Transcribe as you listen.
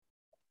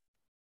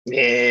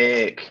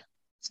Nick,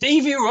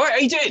 Steve, you right? How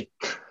you doing?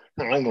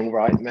 I'm all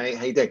right, mate.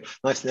 How you doing?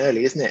 Nice and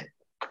early, isn't it?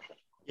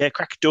 Yeah,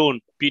 crack of dawn,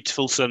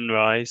 beautiful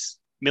sunrise,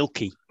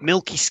 milky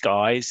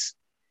skies,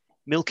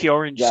 milky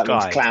orange That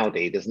means skies.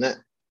 cloudy, doesn't it?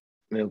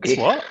 It's Milky.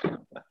 what?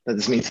 That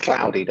just means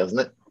cloudy, doesn't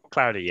it?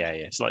 Cloudy,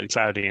 yeah. Slightly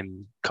cloudy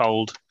and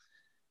cold,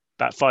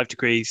 about 5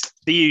 degrees.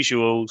 The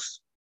usuals,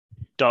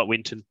 dark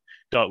winter,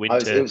 dark I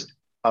was, it winter was,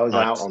 I was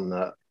out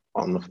nights.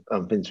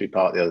 on Finsbury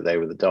Park the other day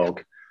with the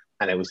dog,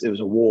 and it was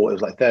a war. It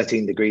was like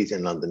 13 degrees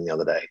in London the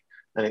other day,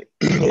 and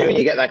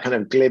you get that kind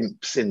of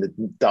glimpse in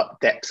the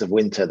depths of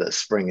winter that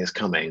spring is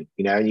coming.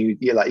 And you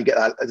get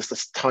that just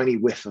a tiny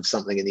whiff of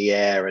something in the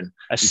air, and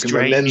A you can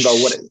remember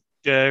what strange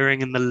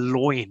stirring in the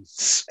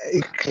loins.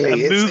 A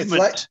it's like.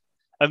 movement.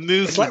 A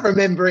It's like movement.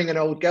 remembering an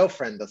old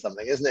girlfriend or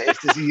something, isn't it?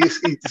 It's just,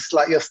 it's just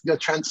like you're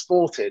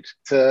transported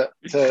to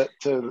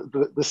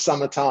the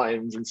summer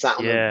times and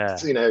Yeah,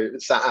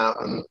 sat out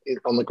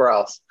on the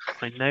grass.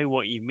 I know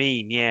what you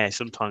mean. Yeah,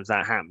 sometimes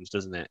that happens,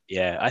 doesn't it?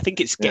 Yeah, I think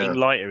it's getting Yeah,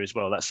 lighter as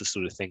well. That's the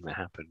sort of thing that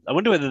happens. I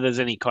wonder whether there's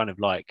any kind of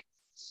like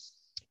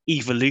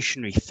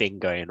evolutionary thing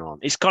going on.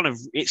 It's kind of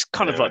yeah.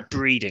 like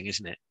breeding,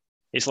 isn't it?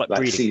 It's like Like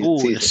breeding. Oh,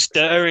 the season.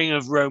 stirring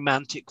of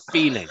romantic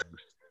feelings.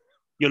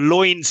 Your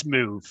loins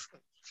move.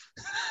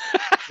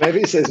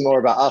 Maybe it says more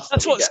about us that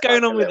That's we what's get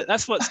going like a on with little. it.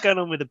 That's what's going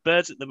on with the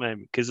birds at the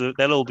moment because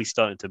they'll all be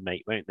starting to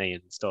mate, won't they?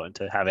 And starting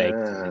to have eggs.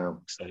 Uh,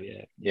 So yeah,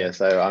 yeah. yeah,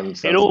 so I'm It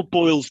some. all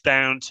boils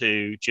down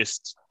to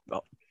just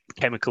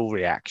chemical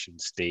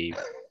reactions, Steve.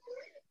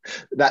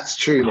 That's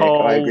true, Nick. I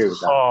Cold, agree with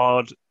that.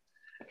 hard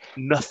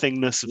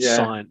nothingness of Yeah,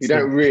 science, the you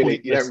don't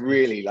pointlessness.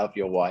 really love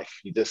your wife.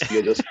 Your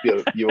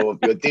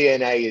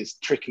DNA is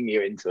tricking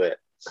you into it.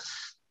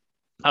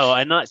 Oh,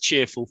 and that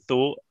cheerful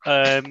thought.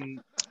 Well,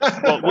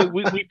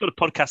 we've got a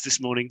podcast this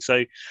morning, so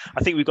I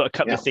think we've got a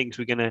couple of Yeah. things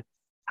we're going to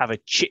have a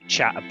chit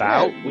chat Yeah,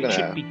 about, we're which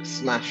should be gonna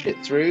smash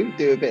it through,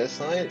 do a bit of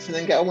science, and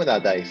then get on with our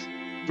days.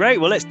 great.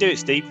 Well, let's do it,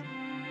 Steve.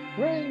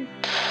 Hooray!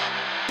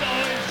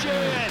 Science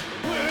shed!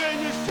 We're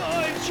in the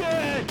science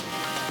shed!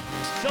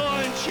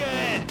 Science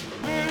shed!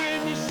 We're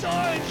in the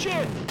science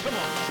shed! Come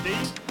on,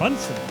 Steve.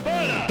 Bunsen,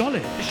 Burner! Dolly,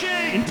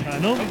 Machine!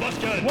 internal.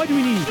 Combustion! Why do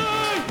we need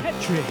Steam!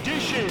 Petri,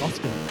 Dishes!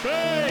 Oscar,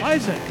 Base!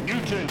 Isaac,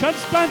 Newton!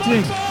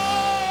 transplanting?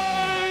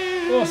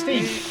 Oh,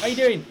 Steve, how you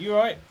doing? You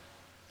alright?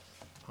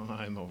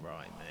 I'm all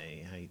right,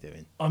 mate. How you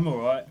doing? I'm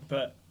alright,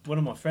 but one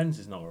of my friends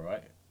is not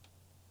alright.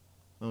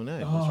 Oh no,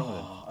 what's wrong with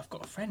him? I've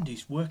got a friend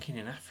who's working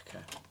in Africa.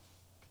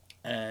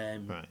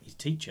 Right. He's a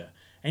teacher.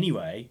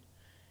 Anyway,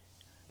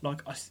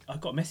 like I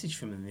got a message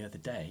from him the other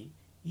day.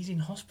 He's in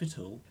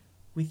hospital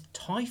with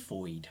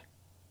typhoid.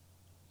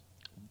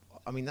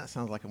 I mean, that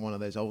sounds like one of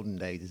those olden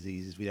day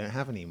diseases we don't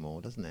have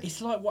anymore, doesn't it?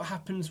 It's like what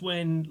happens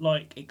when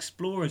like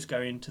explorers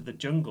go into the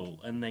jungle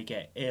and they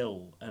get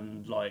ill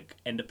and like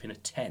end up in a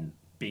tent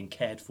being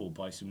cared for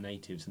by some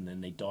natives and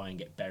then they die and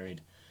get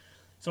buried.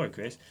 Sorry,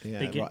 Chris.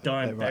 They get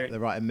die and buried. They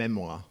write a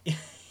memoir.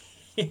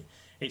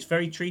 It's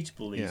very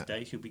treatable these Yeah.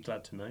 days. You'll be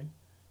glad to know.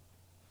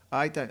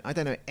 I don't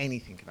know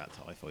anything about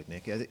typhoid,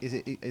 Nick. Is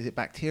it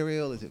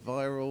bacterial? Is it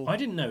viral? I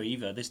didn't know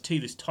either. There's two.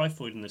 There's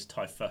typhoid and there's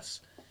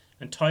typhus.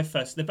 And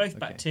typhus, they're both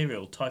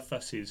bacterial.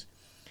 Typhus is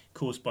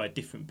caused by a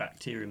different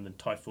bacterium than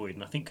typhoid.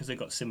 And I think because they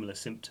got similar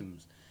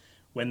symptoms,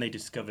 when they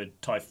discovered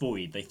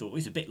typhoid, they thought,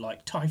 it's a bit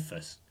like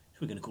typhus. So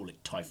we're going to call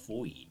it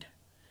typhoid.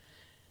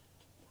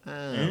 Right,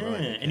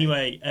 okay.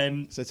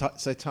 Anyway, So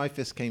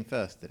typhus came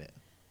first, did it?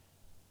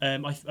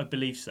 I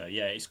believe so,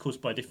 yeah. It's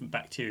caused by a different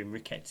bacterium,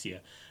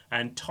 Rickettsia.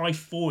 And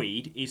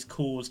typhoid is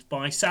caused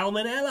by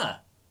Salmonella,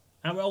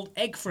 our old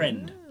egg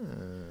friend.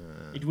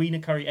 Edwina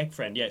curry egg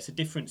friend. Yeah, it's a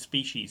different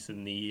species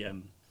than the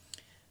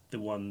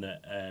one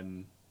that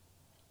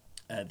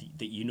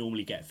that you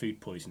normally get food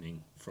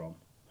poisoning from.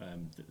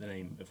 The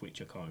name of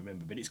which I can't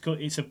remember, but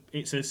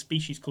it's a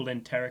species called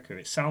Enterica.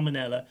 It's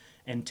Salmonella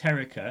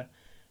enterica,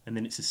 and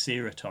then it's a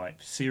serotype,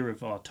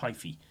 Serovar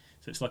typhi.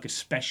 So it's like a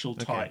special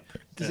type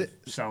of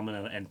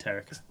Salmonella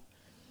enterica.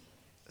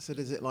 So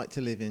does it like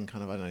to live in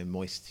kind of, I don't know,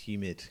 moist,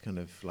 humid, kind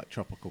of like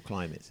tropical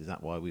climates? Is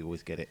that why we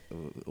always get it,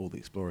 all the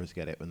explorers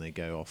get it when they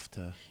go off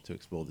to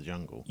explore the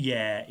jungle?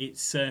 Yeah, it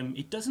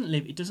doesn't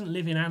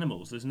live in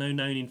animals. There's no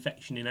known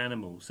infection in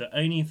animals. So it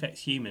only infects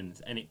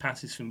humans, and it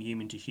passes from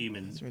human to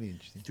human. That's really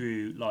interesting.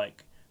 Through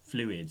like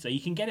fluids. So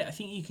you can get it. I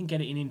think you can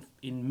get it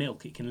in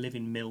milk. It can live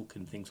in milk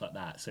and things like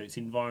that. So it's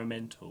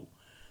environmental,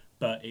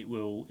 but it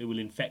will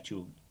infect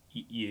you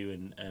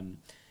and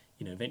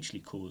eventually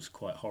cause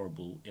quite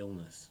horrible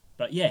illness.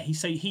 But yeah,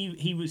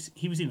 he was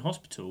in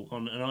hospital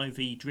on an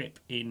IV drip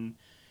in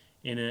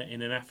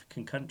an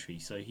African country.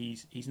 So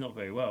he's not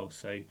very well.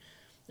 So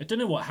I don't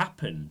know what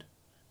happened,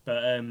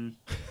 but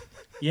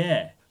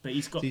yeah. But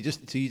he's got.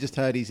 So you just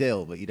heard he's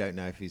ill, but you don't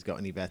know if he's got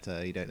any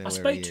better. You don't know I where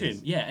spoke he to is.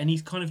 him, yeah, and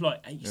he's kind of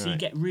like. So you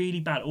get really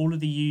bad, all of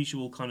the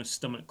usual kind of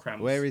stomach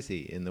cramps. Where is he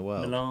in the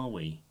world?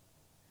 Malawi.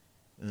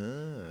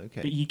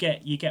 Okay. But you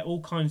get all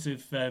kinds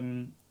of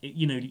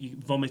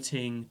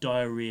vomiting,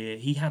 diarrhea.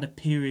 He had a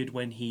period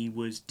when he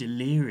was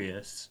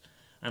delirious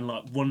and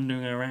like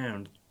wandering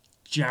around,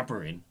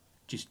 jabbering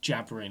just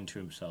jabbering to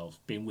himself,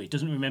 being weird.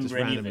 Doesn't remember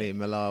Just any of randomly it. in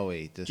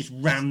Malawi. Just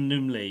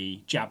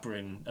randomly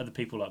jabbering. Other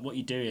people like, what are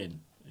you doing?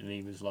 And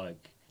he was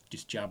like,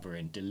 just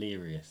jabbering,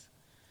 delirious.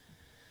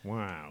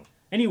 Wow.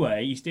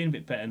 Anyway, he's doing a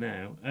bit better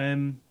now.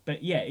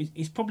 But yeah,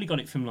 he's probably got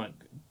it from like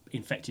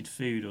infected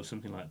food or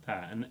something like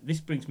that. And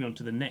this brings me on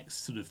to the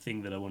next sort of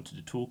thing that I wanted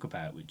to talk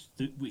about,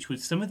 which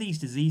was some of these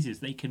diseases,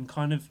 they can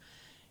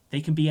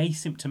be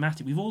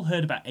asymptomatic. We've all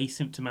heard about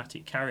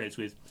asymptomatic carriers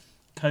with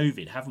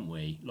COVID, haven't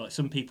we? Like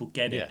some people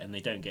get it and they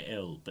don't get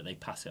ill, but they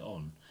pass it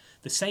on.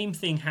 The same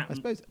thing I happens.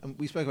 suppose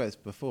we spoke about this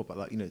before, but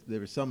like, you know,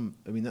 there is some.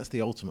 I mean, that's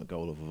the ultimate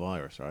goal of a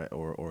virus, right?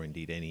 Or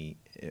indeed any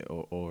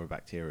or a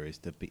bacteria is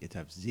to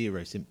have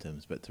zero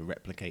symptoms, but to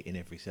replicate in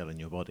every cell in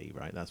your body,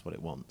 right? That's what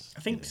it wants. I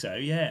think so.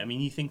 Yeah. I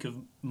mean, you think of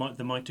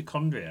the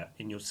mitochondria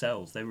in your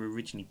cells. They were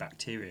originally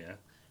bacteria.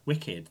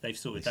 Wicked. They've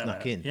sorted that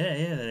snuck out. in.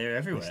 Yeah. They're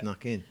everywhere. They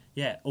snuck in.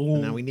 Yeah.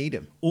 And now we need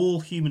them. All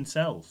human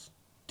cells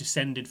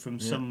descended from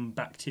some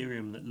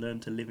bacterium that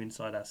learned to live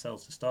inside our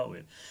cells to start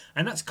with.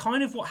 And that's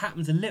kind of what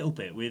happens a little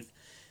bit with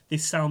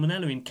this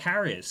salmonella in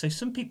carriers. So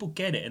some people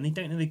get it and they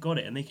don't know they got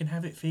it, and they can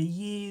have it for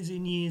years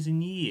and years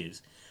and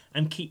years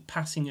and keep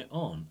passing it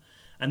on.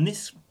 And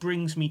this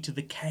brings me to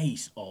the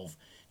case of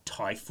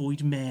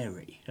Typhoid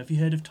Mary. Have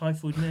you heard of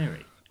Typhoid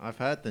Mary? I've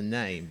heard the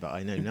name, but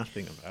I know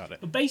nothing about it.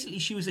 But basically,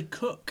 she was a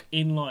cook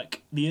in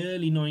like the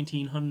early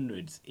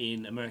 1900s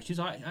in America. She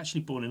was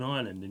actually born in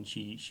Ireland, and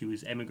she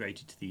was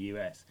emigrated to the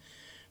US.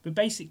 But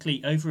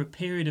basically, over a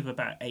period of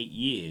about 8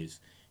 years,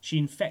 she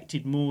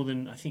infected more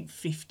than, I think,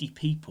 50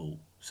 people,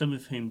 some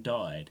of whom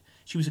died.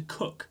 She was a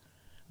cook.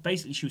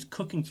 Basically, she was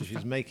cooking for... So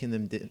she's making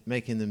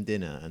them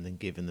dinner and then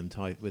giving them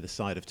with a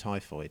side of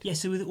typhoid. Yeah,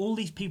 so with all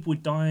these people were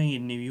dying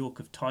in New York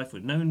of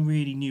typhoid, no one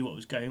really knew what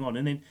was going on.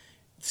 And then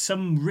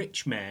some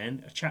rich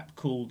man, a chap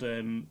called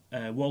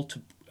Walter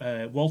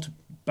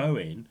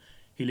Bowen,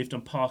 who lived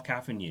on Park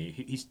Avenue,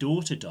 his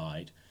daughter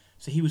died.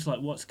 So he was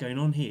like, what's going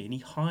on here? And he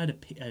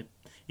hired a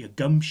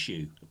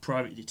Gumshoe, a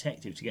private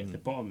detective, to get to the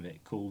bottom of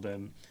it, called...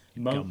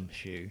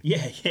 Gumshoe.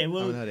 Yeah, well...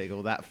 I haven't heard it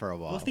called that for a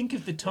while. Well, think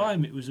of the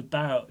time. It was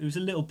a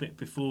little bit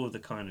before the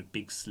kind of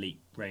Big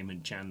Sleep,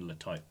 Raymond Chandler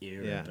type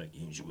era. Yeah. But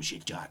it was a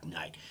dark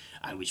night.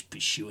 I was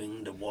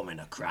pursuing the woman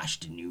across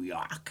to New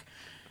York.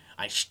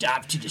 I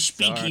stopped to the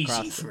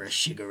speakeasy for a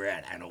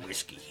cigarette and a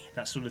whiskey.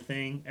 That sort of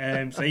thing.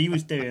 So he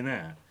was doing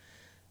that.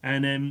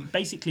 And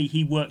basically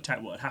he worked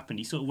out what had happened.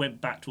 He sort of went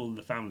back to all of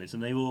the families,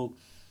 and they all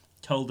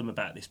told them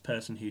about this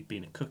person who'd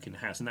been a cook in the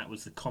house, and that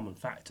was the common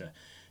factor.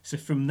 So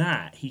from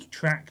that, he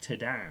tracked her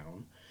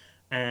down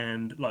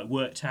and like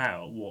worked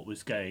out what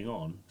was going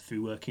on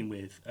through working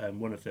with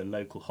one of the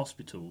local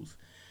hospitals,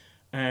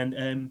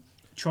 and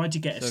tried to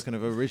get kind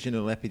of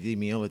original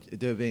epidemiology,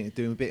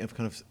 doing a bit of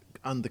kind of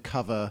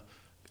undercover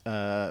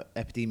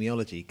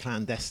epidemiology,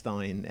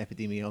 clandestine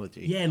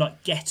epidemiology. Yeah,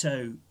 like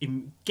ghetto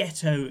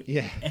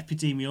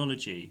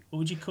epidemiology. What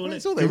would you call it?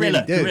 It's all they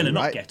really do, guerrilla,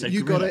 not right? ghetto.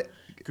 You guerrilla. got it.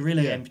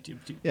 Guerrilla. Yeah.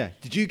 Yeah.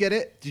 Did you get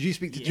it? Did you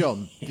speak to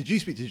John? Did you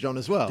speak to John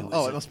as well?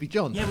 Oh, it must be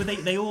John. Yeah,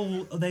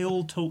 well, they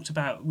all talked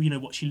about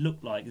what she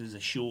looked like as a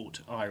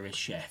short Irish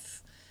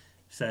chef.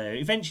 So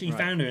eventually he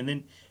found her, and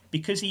then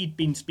because he'd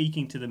been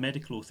speaking to the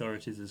medical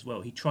authorities as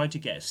well, he tried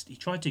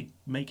to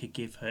make her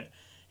give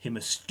him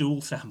a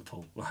stool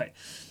sample, right?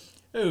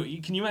 Oh,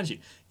 can you imagine?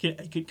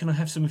 Can I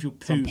have some of your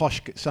poo?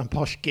 Some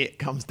posh git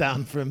comes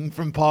down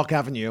from Park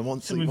Avenue and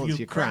wants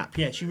your crap.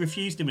 Yeah, she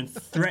refused him and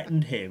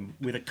threatened him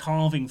with a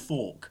carving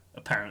fork,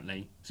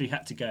 apparently. So he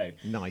had to go.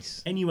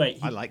 Nice. Anyway,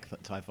 I like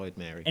that Typhoid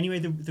Mary. Anyway,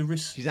 the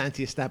risk. She's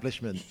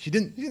anti-establishment.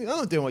 I'm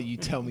not doing what you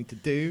tell me to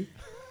do.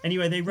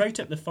 Anyway, they wrote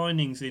up the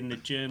findings in the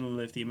Journal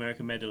of the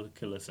American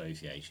Medical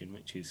Association,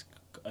 which is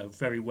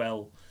very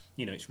well,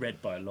 it's read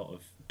by a lot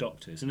of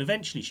doctors. And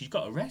eventually, she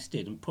got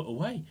arrested and put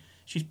away.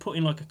 She's put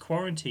in like a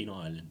quarantine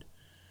island.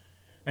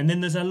 And then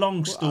there's a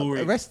long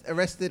story.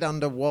 Arrested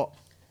under what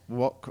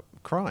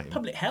crime?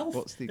 Public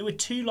health. There were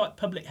two like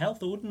public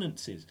health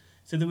ordinances.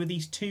 So there were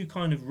these two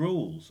kind of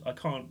rules. I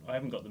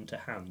haven't got them to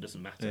hand,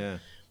 doesn't matter. Yeah.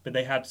 But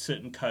they had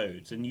certain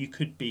codes, and you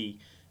could be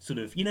sort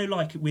of,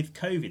 like with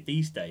COVID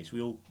these days,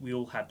 we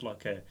all had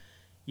like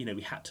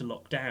we had to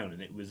lock down,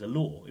 and it was a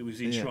law. It was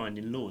enshrined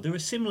in law. There are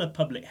similar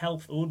public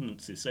health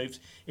ordinances. So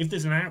if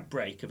there's an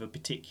outbreak of a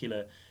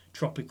particular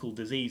tropical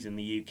disease in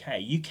the UK,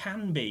 you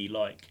can be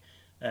like,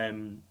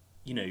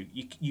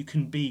 you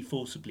can be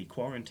forcibly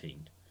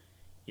quarantined,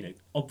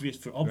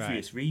 for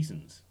obvious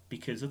reasons,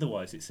 because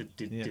otherwise it's a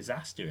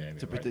disaster area.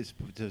 To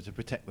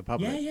protect the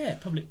public. Yeah,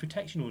 public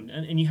protection order.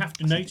 And you have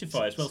to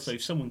notify as well. So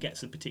if someone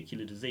gets a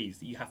particular disease,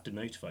 that you have to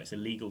notify. It's a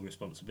legal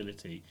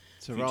responsibility.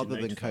 So rather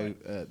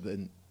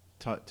than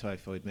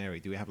Typhoid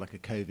Mary, do we have like a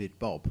COVID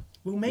Bob?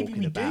 Well, maybe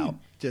we do.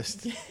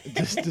 Just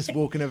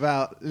walking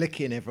about,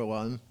 licking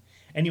everyone.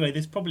 Anyway,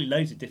 there's probably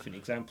loads of different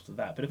examples of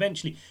that. But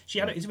eventually,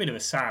 it's a bit of a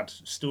sad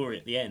story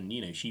at the end.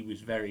 She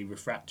was very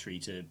refractory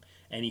to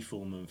any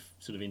form of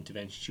sort of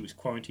intervention. She was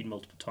quarantined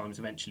multiple times,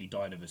 eventually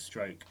died of a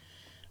stroke.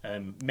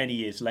 Many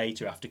years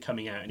later, after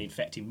coming out and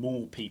infecting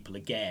more people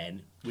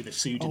again with a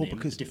pseudonym,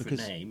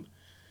 different name.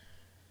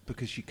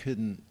 because she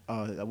couldn't.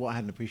 What I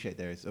hadn't appreciated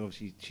there is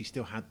obviously she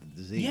still had the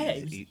disease. Yeah,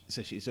 it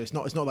was- So it's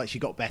not like she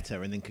got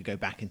better and then could go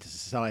back into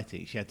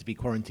society. She had to be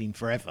quarantined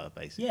forever,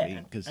 basically,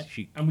 Yeah, because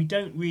she. and we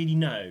don't really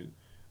know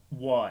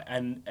why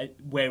and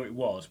where it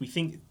was.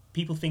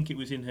 People think it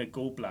was in her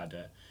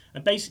gallbladder,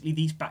 and basically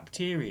these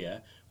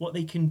bacteria, what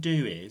they can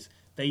do is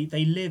they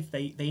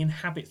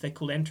inhabit. They're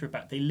called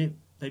enterobat. They're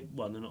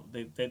not.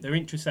 They're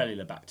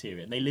intracellular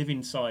bacteria, and they live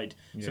inside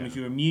some of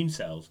your immune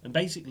cells. And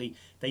basically,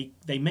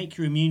 they make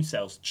your immune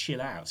cells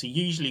chill out. So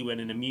usually, when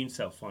an immune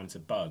cell finds a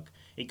bug,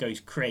 it goes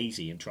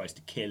crazy and tries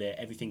to kill it.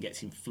 Everything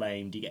gets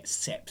inflamed. You get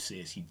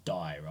sepsis. You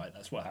die. Right.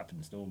 That's what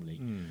happens normally.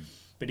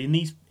 But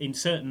in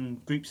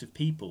certain groups of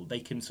people,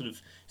 they can sort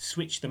of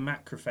switch the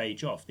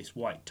macrophage off, this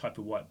type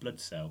of white blood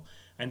cell,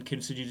 and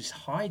can sort of just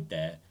hide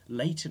there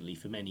latently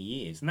for many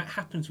years. And that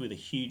happens with a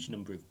huge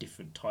number of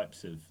different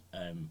types of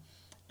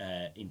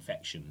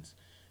infections.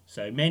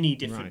 So many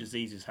different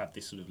diseases have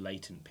this sort of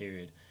latent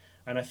period.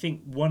 And I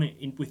think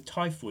with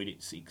typhoid,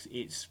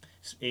 it's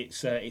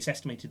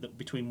estimated that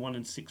between 1%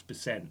 and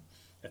 6%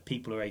 of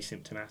people are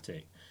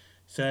asymptomatic.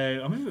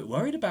 So I'm a bit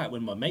worried about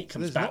when my mate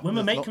comes back. When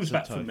my mate comes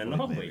back from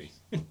Malawi.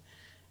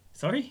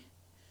 Sorry?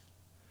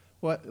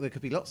 Well, there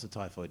could be lots of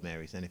typhoid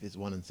Marys then if it's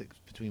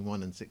between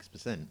 1% and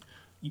 6%.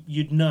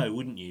 You'd know,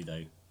 wouldn't you,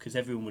 though? Because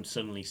everyone would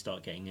suddenly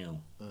start getting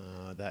ill.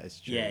 That is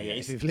true. Yeah.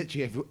 If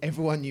literally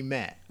everyone you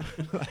met,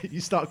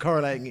 you start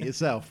correlating it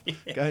yourself,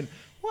 going,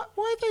 "What?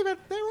 Why have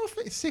they're off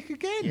sick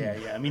again?"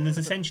 Yeah. I mean, there's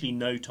essentially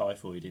no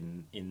typhoid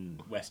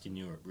in Western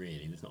Europe,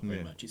 really. There's not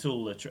very much. It's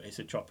all it's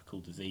a tropical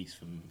disease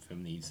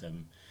from these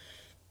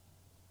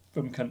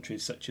from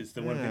countries such as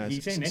the one that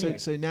he's in. Anyway.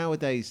 So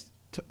nowadays,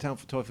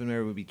 typhoid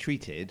Mary would be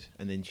treated,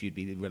 and then she'd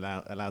be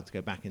allowed to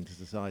go back into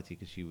society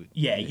because she would.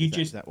 Yeah,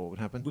 is that what would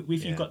happen?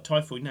 If you've got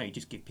typhoid now, you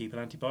just give people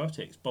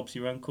antibiotics. Bob's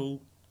your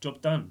uncle.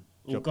 Job done.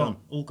 All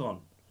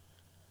gone.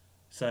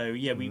 So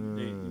yeah, we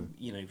in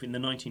the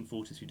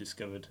 1940s we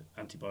discovered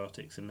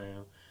antibiotics, and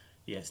now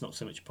it's not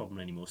so much a problem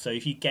anymore. So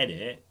if you get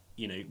it,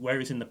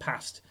 whereas in the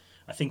past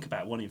I think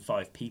about 1 in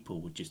 5 people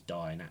would just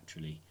die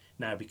naturally.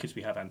 Now, because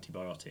we have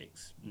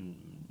antibiotics,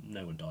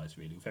 no one dies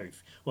really.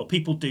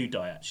 People do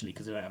die actually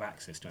because they don't have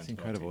access to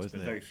antibiotics. Incredible, isn't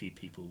but it? Very few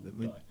people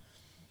die.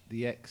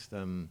 The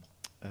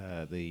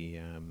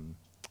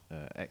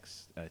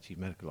ex chief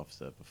medical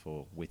officer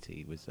before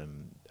Whitty was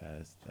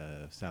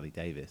Sally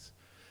Davis.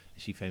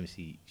 She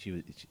famously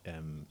she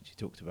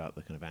talked about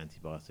the kind of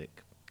antibiotic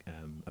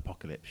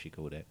apocalypse, she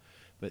called it.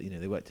 But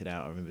they worked it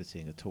out. I remember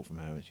seeing a talk from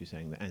her, and she was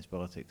saying that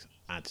antibiotics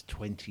adds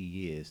 20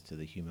 years to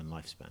the human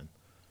lifespan.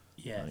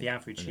 Yeah, the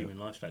average human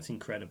lifespan. It's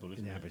incredible,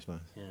 isn't it? The average life,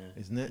 yeah,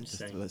 isn't it?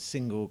 Just a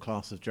single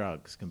class of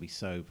drugs can be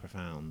so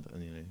profound,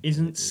 and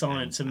Isn't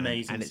science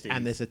amazing, Steve?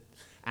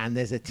 And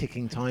there's a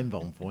ticking time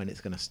bomb for when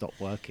it's going to stop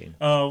working.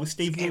 Oh, well,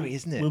 Steve, scary,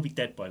 isn't it? We'll be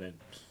dead by then.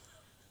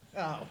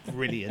 Oh,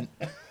 brilliant!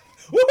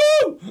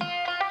 Woohoo!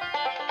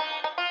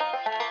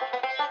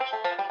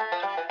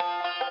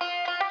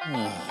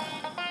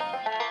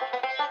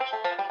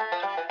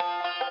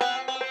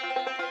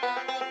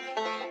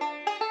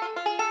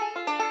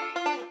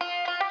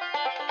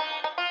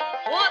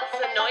 What's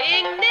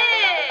annoying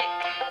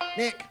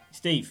Nick?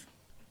 Steve,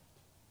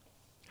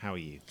 how are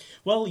you?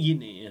 Well,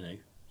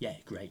 yeah,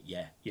 great,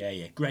 yeah,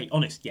 great,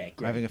 honest, yeah,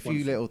 great. Having a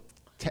few little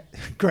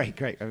great.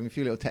 Having a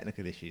few little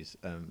technical issues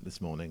this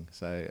morning.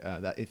 So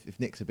that if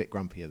Nick's a bit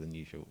grumpier than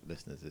usual,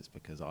 listeners, it's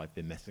because I've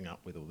been messing up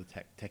with all the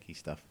techie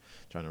stuff,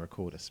 trying to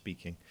record us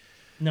speaking.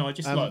 No, I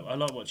just I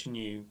like watching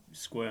you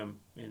squirm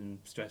in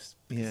stress.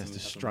 Yeah, it's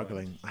just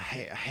struggling. I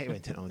hate when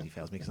technology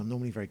fails me because I'm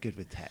normally very good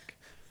with tech.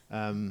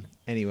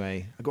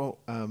 Anyway, I got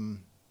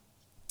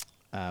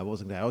what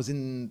was I going to do? I was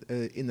in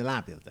the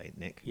lab the other day,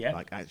 Nick. Yeah.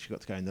 Like I actually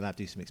got to go in the lab,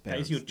 do some That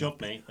experiments. is your job,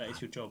 mate. That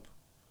is your job.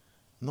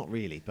 Not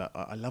really, but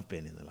I love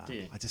being in the lab. Do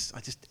you?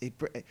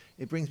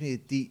 It brings me a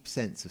deep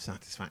sense of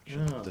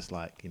satisfaction. Oh. Just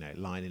like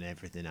lining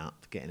everything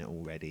up, getting it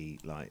all ready.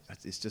 Like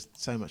it's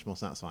just so much more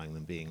satisfying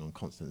than being on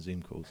constant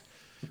Zoom calls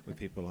with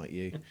people like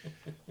you.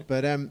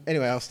 But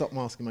anyway, I'll stop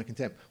masking my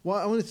contempt.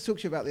 What I wanted to talk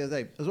to you about the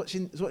other day, I was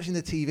watching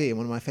the TV, and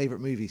one of my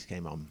favourite movies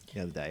came on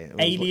the other day. I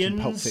was Aliens. watching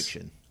Pulp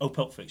Fiction. Oh,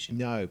 Pulp Fiction.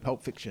 No,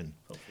 Pulp Fiction.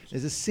 Pulp Fiction.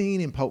 There's a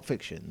scene in Pulp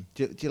Fiction.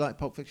 Do you like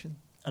Pulp Fiction?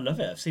 I love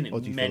it. I've seen it Or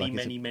do you feel many,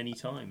 like it's many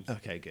times.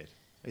 Okay, good.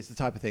 It's the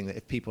type of thing that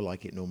if people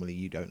like it normally,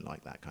 you don't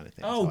like that kind of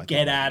thing. Oh, So I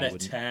get thought out you of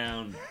wouldn't.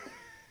 town.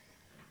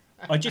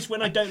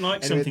 When I don't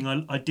like Anyway-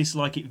 something, I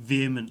dislike it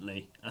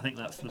vehemently. I think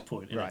that's the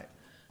point. Isn't Right.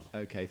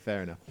 Okay,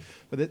 fair enough.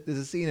 But there's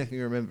a scene, if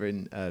you remember,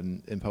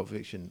 in Pulp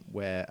Fiction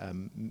where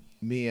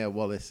Mia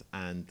Wallace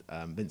and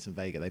Vincent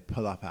Vega, they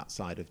pull up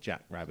outside of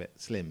Jack Rabbit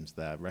Slim's,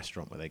 the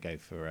restaurant where they go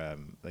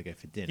for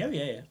dinner. Oh,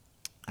 yeah.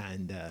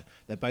 And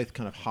they're both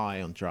kind of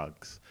high on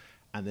drugs.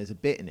 And there's a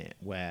bit in it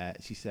where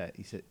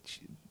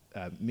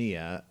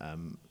Mia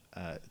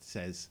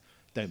says,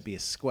 "Don't be a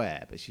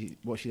square," but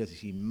what she does is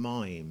she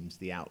mimes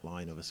the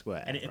outline of a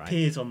square, And it right?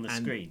 appears on the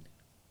And screen.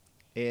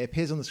 It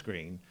appears on the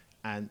screen,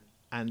 and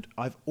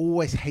I've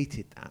always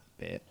hated that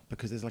bit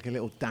because there's like a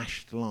little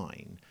dashed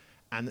line,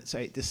 and so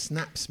it just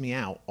snaps me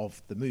out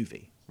of the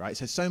movie, right?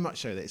 So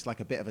much so that it's like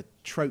a bit of a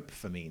trope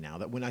for me now,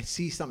 that when I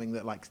see something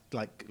that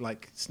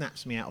like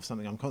snaps me out of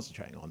something I'm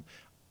concentrating on,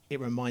 it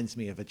reminds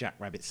me of a Jack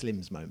Rabbit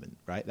Slims moment,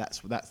 right?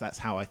 That's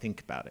how I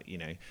think about it, you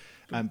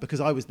know, because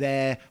I was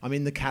there, I'm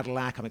in the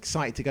Cadillac, I'm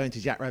excited to go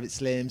into Jack Rabbit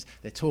Slims,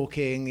 they're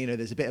talking, you know,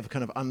 there's a bit of a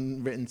kind of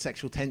unwritten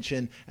sexual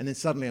tension, and then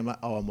suddenly I'm like,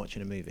 oh, I'm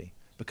watching a movie.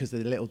 Because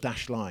of the little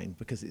dash line,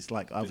 because it's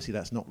like, obviously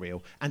that's not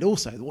real. And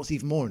also, what's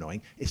even more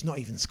annoying, it's not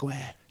even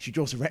square. She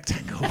draws a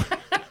rectangle.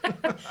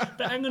 But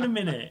hang on a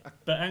minute.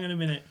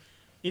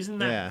 Isn't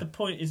that the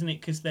point, isn't it?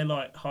 Because they're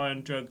like high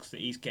on drugs, that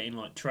he's getting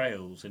like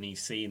trails and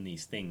he's seeing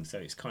these things. So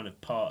it's kind of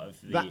part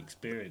of the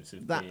experience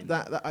of being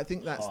that I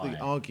think that's high. the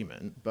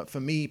argument. But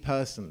for me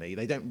personally,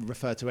 they don't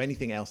refer to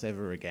anything else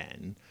ever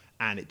again.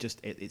 And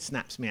it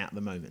snaps me out at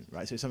the moment,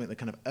 right? So it's something that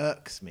kind of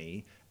irks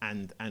me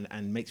and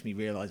makes me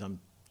realise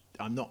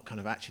I'm not kind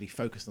of actually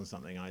focused on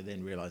something. I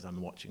then realise I'm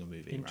watching a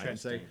movie, right?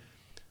 Interesting. So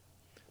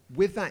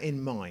with that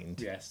in mind,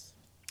 Yes.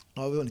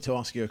 I wanted to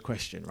ask you a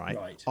question,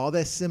 right? Are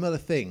there similar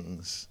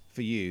things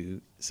for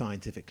you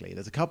scientifically?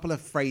 There's a couple of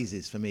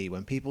phrases for me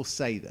when people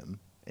say them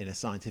in a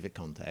scientific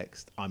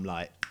context, I'm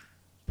like,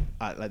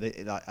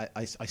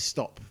 I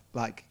stop,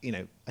 like, you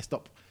know,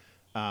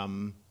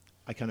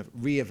 I kind of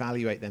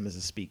reevaluate them as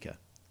a speaker.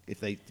 If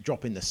they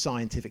drop in the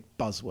scientific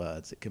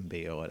buzzwords, it can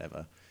be, or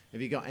whatever.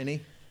 Have you got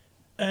any?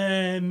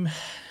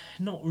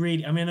 Not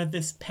really. I mean,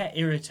 there's pet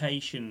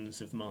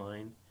irritations of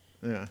mine.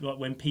 Yeah. Like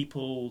when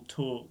people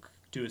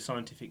do a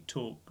scientific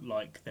talk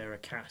like they're a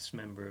cast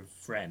member of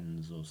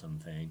Friends or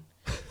something.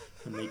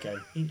 And they go,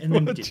 and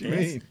then we did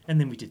this, and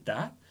then we did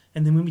that,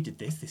 and then when we did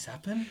this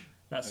happened.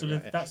 That sort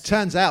of. That's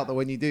turns out that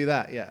when you do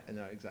that,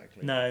 no,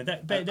 exactly. No,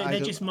 they're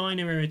just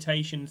minor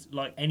irritations.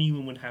 Like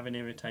anyone would have an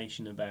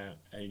irritation about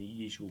a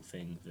usual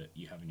thing that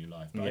you have in your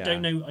life. But I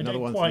don't know. I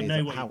don't quite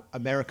know how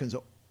Americans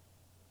are.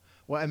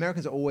 Well,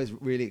 Americans are always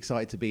really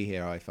excited to be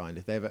here, I find.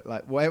 If they've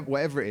like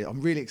whatever it is,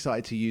 I'm really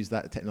excited to use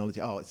that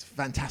technology. Oh, it's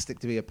fantastic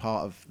to be a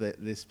part of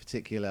this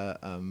particular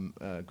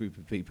group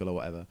of people or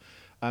whatever.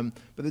 But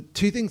the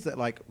two things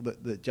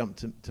that jump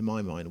to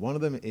my mind. One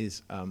of them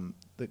is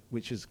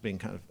which has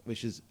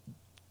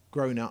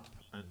grown up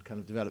and kind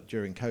of developed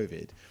during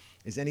COVID,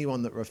 is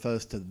anyone that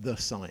refers to the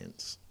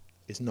science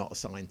is not a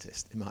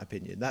scientist, in my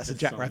opinion. That's a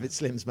Jack Rabbit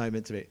Slims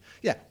moment to me.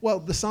 Yeah,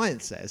 well, the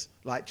science says,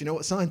 like, do you know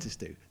what scientists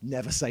do?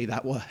 Never say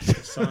that word. The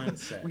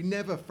science says. We'd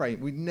never frame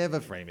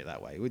it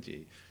that way, would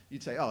you?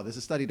 You'd say, oh, there's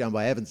a study done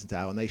by Evans and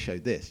Tao, and they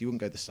showed this. You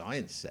wouldn't go, the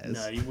science says.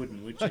 No, you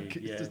wouldn't, would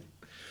you?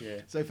 Yeah.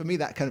 So for me,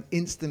 that kind of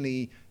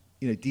instantly,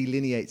 you know,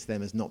 delineates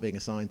them as not being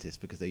a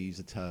scientist because they use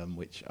a term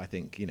which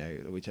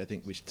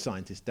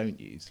scientists don't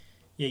use.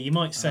 Yeah, you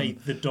might say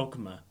the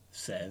dogma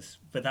says,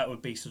 but that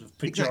would be sort of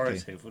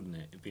pejorative, wouldn't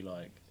it? It'd be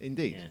like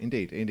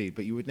indeed.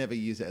 But you would never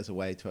use it as a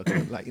way to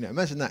like, you know,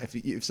 imagine that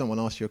if someone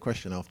asked you a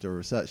question after a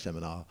research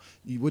seminar,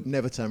 you would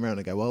never turn around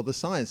and go, well, the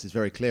science is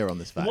very clear on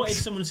this fact. What if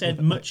someone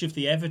said much of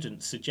the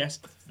evidence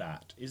suggests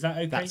that? Is that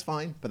okay? That's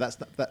fine, but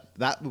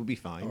that would be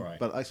fine. All right.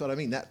 But that's what I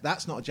mean.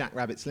 That's not a Jack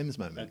Rabbit Slims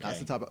moment. Okay. That's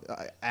the type of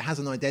it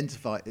hasn't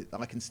identified.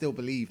 I can still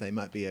believe they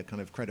might be a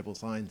kind of credible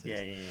scientist.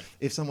 Yeah.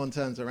 If someone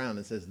turns around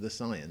and says the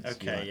science.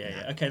 Okay,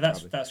 like, Okay,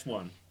 that's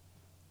one.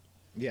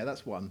 Yeah,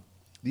 that's one.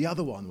 The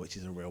other one, which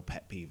is a real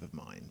pet peeve of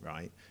mine,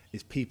 right,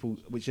 is people,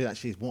 which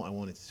actually is what I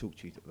wanted to talk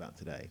to you about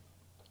today,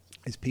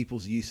 is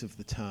people's use of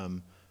the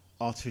term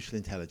artificial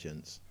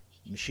intelligence,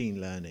 machine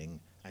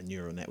learning, and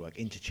neural network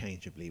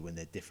interchangeably when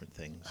they're different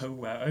things. Oh,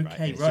 wow.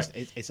 Okay, right.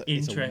 It's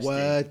It's a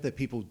word that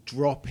people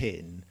drop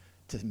in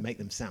to make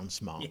them sound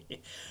smart. Yeah.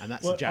 And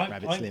that's a Jack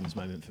Rabbit Slims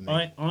moment for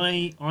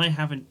me. I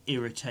have an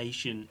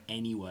irritation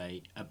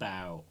anyway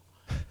about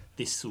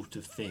this sort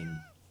of thing.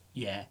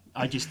 Yeah,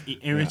 it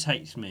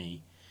irritates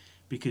me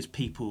because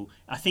people,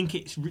 I think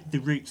the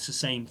root's the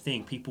same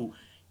thing. People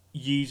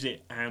use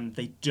it and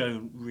they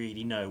don't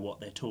really know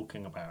what they're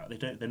talking about.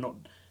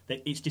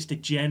 It's just a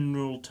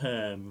general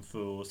term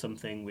for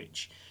something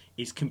which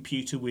is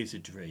computer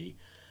wizardry,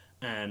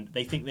 and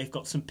they think they've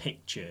got some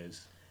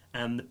pictures,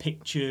 and the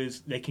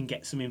pictures, they can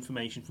get some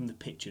information from the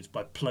pictures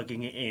by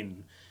plugging it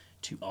in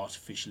to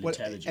artificial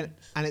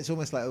intelligence. And it's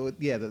almost like,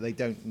 that they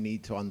don't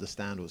need to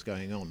understand what's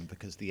going on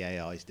because the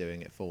AI is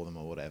doing it for them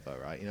or whatever,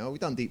 right? You know,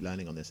 we've done deep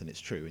learning on this and it's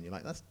true. And you're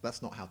like,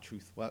 that's not how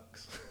truth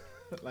works.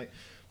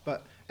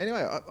 But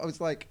anyway,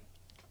 so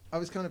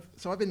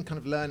I've been kind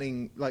of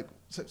learning, like,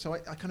 so I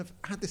kind of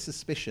had this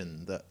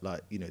suspicion that,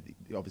 like, you know,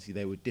 obviously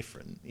they were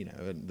different, you know,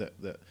 and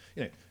that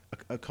you know,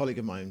 a colleague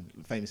of mine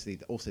famously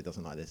also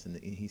doesn't like this, and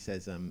he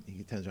says,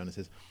 he turns around and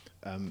says,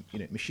 you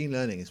know, machine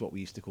learning is what we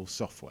used to call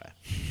software.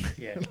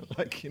 Yeah.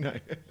 Like, you know,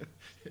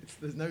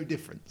 there's no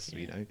difference,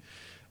 you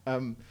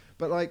know.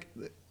 But like,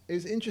 it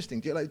was interesting.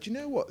 Do you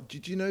know what?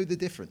 Did you know the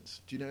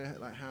difference? Do you know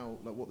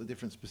what the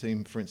difference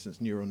between, for instance,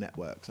 neural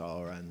networks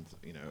are and,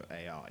 you know,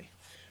 AI?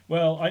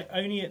 Well, I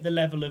only at the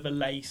level of a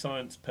lay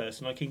science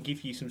person, I can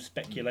give you some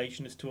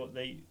speculation as to what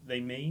they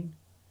mean.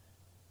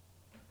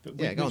 But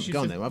yeah, go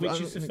on then.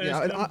 Which is the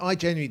first one? I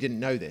genuinely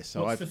didn't know this,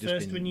 so What's I've the just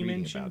first been one you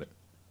reading mentioned? about it.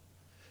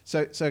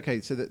 So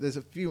okay. So there's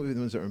a few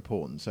ones that are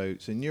important. So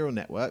neural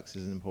networks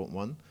is an important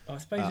one. I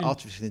suppose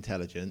Artificial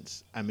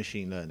intelligence and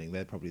machine learning.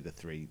 They're probably the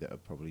three that are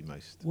probably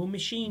most. Well,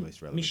 most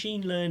relevant.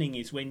 machine learning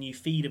is when you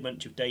feed a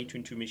bunch of data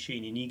into a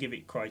machine and you give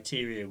it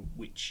criteria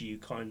which you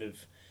kind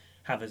of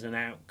have as an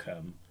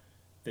outcome,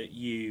 that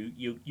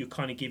you're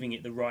kind of giving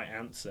it the right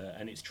answer,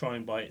 and it's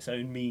trying by its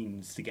own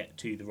means to get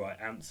to the right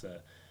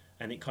answer,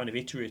 and it kind of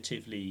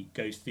iteratively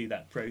goes through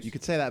that process. You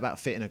could say that about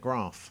fitting a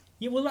graph.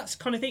 Yeah, well, that's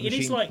the kind of thing. It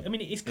is like, I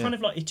mean, it's kind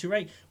of like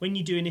iterate. When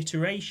you do an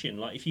iteration,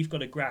 like if you've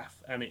got a graph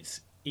and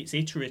it's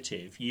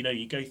iterative,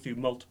 you go through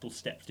multiple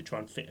steps to try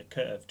and fit a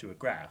curve to a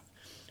graph.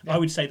 Yeah. I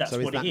would say that's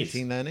what it is.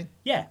 Machine learning?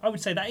 Yeah, I would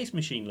say that is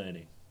machine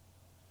learning.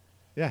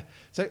 Yeah.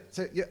 So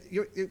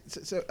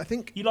I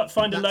think you like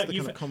find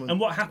common. And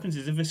what happens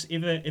is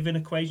if an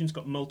equation's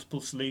got multiple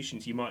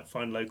solutions, you might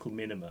find local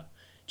minima.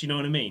 Do you know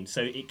what I mean?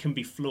 So it can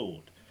be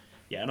flawed.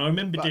 Yeah, and I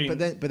remember doing.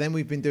 But then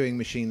we've been doing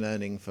machine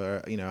learning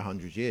for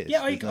 100 years.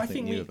 Yeah, I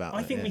think we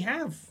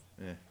have.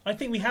 Yeah. I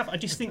think we have. I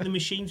just think the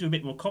machines are a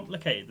bit more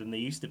complicated than they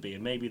used to be,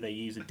 and maybe they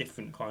use a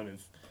different kind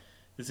of.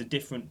 There's a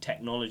different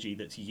technology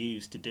that's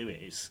used to do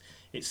it.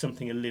 It's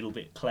something a little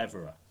bit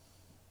cleverer.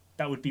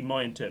 That would be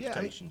my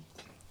interpretation.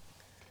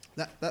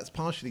 Yeah, that's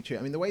partially true.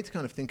 I mean, the way to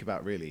kind of think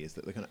about really is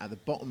that the kind of at the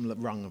bottom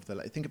rung of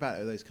think about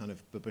those kind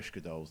of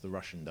babushka dolls, the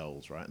Russian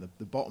dolls, right? And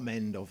the bottom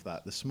end of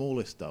that, the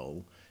smallest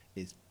doll,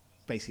 is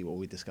basically what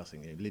we're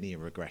discussing, linear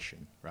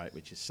regression, right?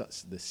 Which is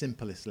such the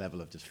simplest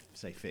level of just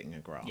say fitting a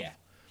graph. Yeah.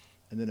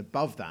 And then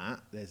above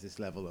that, there's this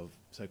level of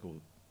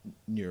so-called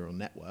neural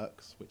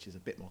networks, which is a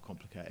bit more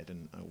complicated,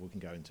 and we can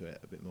go into it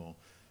a bit more.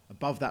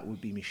 Above that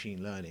would be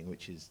machine learning,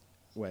 which is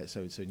where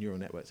so neural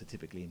networks are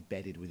typically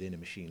embedded within a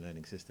machine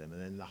learning system,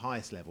 and then the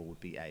highest level would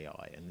be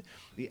AI, and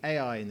the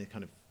AI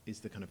is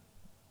the kind of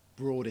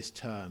broadest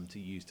term to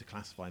use to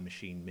classify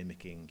machine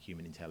mimicking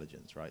human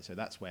intelligence, right? So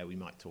that's where we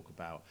might talk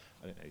about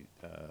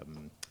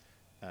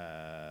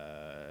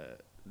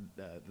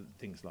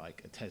things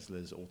like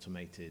Tesla's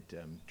automated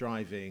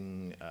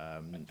driving,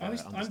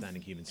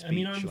 understanding human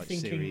speech, like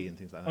Siri and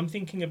things like that. I'm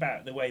thinking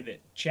about the way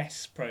that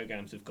chess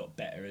programs have got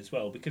better as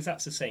well, because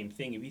that's the same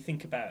thing. If you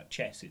think about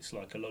chess, it's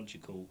like a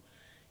logical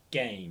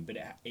game, but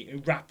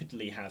it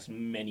rapidly has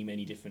many,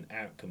 many different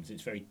outcomes.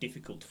 It's very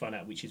difficult to find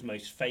out which is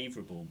most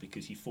favourable,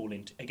 because you fall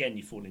into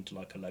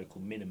like a local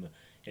minima,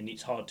 and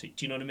it's hard to.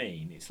 Do you know what I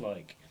mean? It's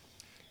like.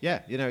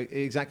 Yeah,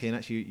 exactly, and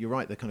actually, you're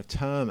right. The kind of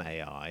term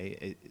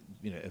AI,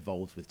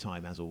 evolves with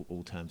time, as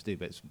all terms do,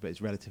 but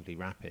it's relatively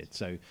rapid.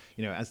 So,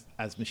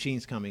 as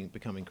machines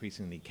become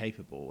increasingly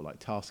capable, like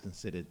tasks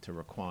considered to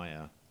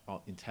require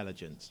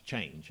intelligence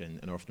change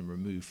and are often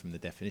removed from the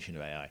definition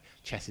of AI.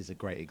 Chess is a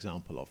great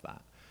example of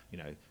that.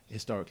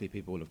 Historically,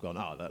 people will have gone,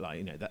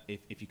 that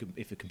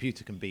if a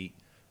computer can beat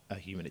a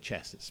human at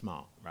chess, it's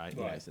smart, right?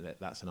 So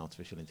that's an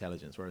artificial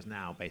intelligence. Whereas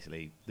now,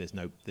 basically, there's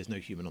no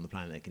human on the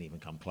planet that can even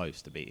come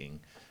close to beating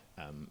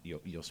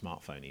your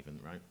smartphone, even,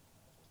 right?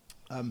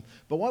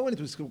 But what I wanted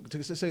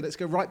to so let's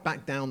go right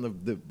back down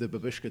the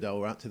babushka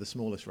doll out to the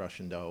smallest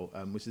Russian doll,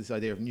 which is this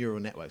idea of neural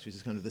networks, which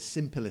is kind of the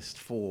simplest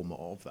form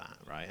of that,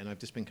 right? And I've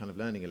just been kind of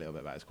learning a little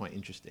bit about it. It's quite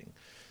interesting.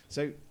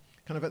 So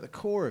kind of at the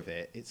core of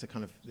it, it's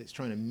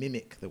trying to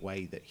mimic the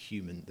way that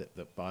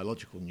that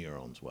biological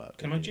neurons work.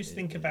 Can I just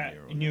think about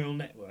a neural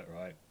network,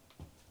 right?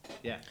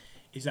 Yeah.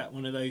 Is that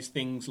one of those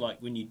things like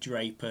when you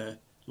drape a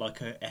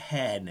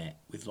hairnet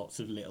with lots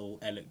of little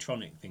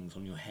electronic things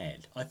on your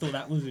head? I thought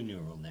that was a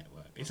neural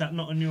network. Is that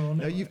not a neural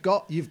network?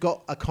 No, you've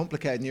got a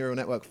complicated neural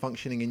network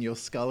functioning in your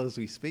skull as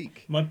we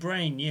speak. My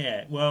brain,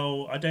 yeah.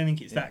 Well, I don't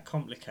think it's that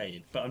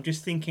complicated, but I'm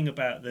just thinking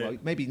about Well,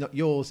 maybe not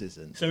yours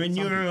isn't. So a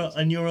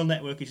neural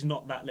network is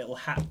not that little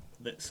hat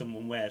that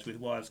someone wears with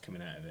wires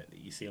coming out of it that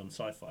you see on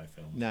sci-fi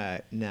films. No,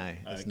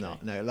 it's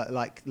not. No,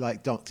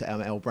 like Dr.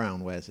 L.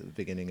 Brown wears at the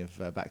beginning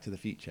of Back to the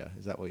Future.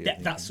 Is that what you're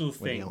thinking? That sort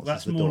of thing.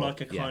 That's more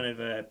like a kind of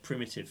a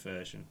primitive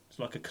version. It's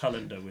like a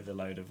colander with a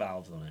load of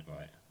valves on it,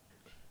 right?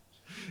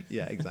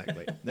 Yeah,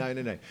 exactly.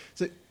 No.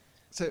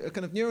 So a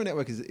kind of neural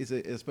network is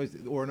I suppose,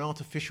 or an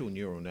artificial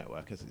neural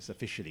network, as it's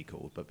officially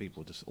called, but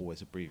people just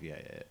always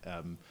abbreviate it,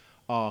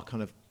 are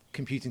kind of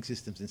computing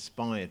systems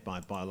inspired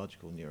by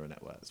biological neural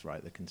networks,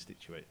 right? That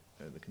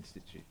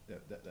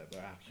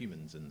are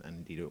humans and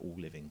indeed are all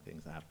living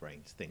things that have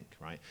brains think,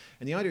 right?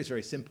 And the idea is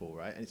very simple,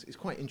 right? And it's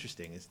quite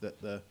interesting, is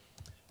that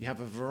you have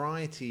a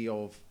variety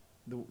of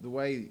the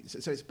way.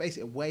 So it's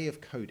basically a way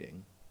of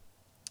coding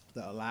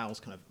that allows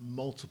kind of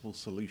multiple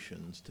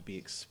solutions to be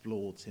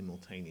explored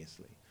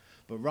simultaneously.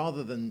 But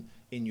rather than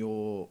in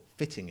your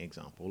fitting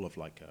example of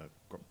like a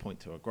point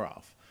to a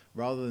graph,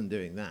 rather than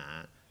doing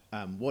that,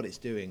 what it's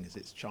doing is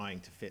it's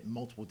trying to fit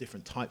multiple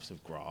different types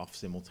of graphs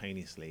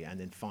simultaneously, and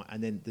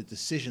then the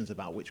decisions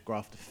about which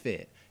graph to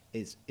fit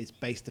is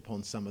based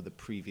upon some of the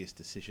previous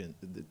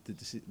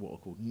what are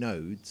called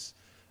nodes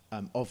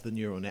of the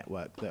neural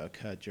network that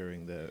occurred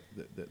during the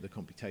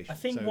computation. I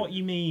think what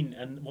you mean,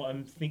 and what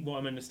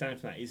I'm understanding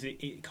from that, is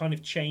it kind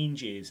of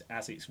changes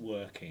as it's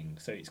working.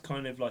 So it's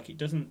kind of like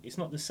it's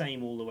not the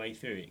same all the way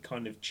through. It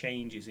kind of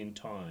changes in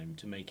time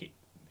to make it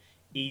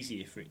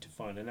easier for it to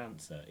find an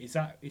answer. Is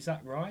that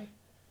right?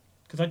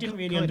 Because I didn't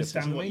really Kind of.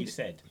 understand So the what main you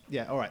said.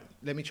 Yeah, all right.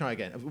 Let me try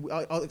again.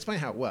 I'll explain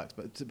how it works.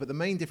 But the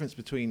main difference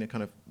between a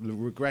kind of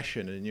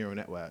regression and a neural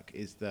network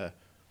is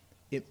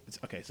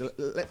okay. So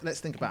let's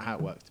think about how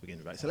it works to begin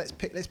with. Right? So let's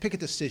pick a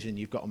decision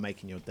you've got to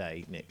make in your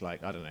day, Nick.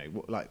 Like, I don't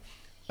know,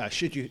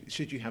 should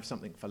you have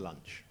something for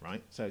lunch,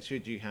 right? So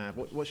should you have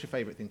what's your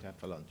favourite thing to have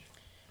for lunch?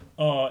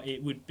 Oh,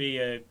 it would be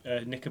a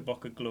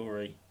Knickerbocker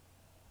Glory.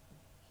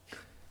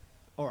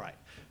 All right,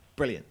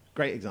 brilliant,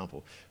 great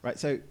example, right?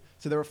 So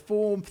there are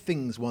 4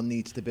 things one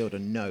needs to build a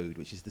node,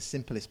 which is the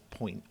simplest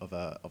point of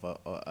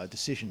a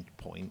decision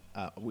point,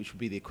 which would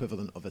be the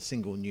equivalent of a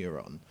single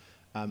neuron,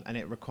 and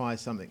it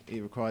requires something.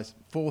 It requires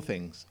 4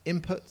 things: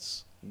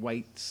 inputs,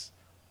 weights,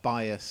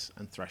 bias,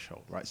 and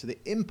threshold. Right. So the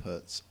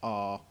inputs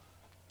are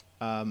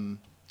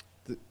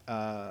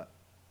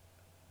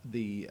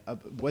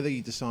whether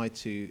you decide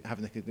to have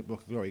a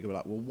Knickerbocker Glory, you go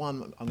like, well, 1, I'm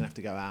going to have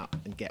to go out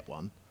and get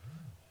one.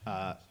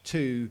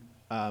 2.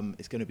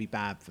 It's going to be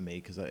bad for me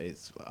because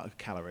it's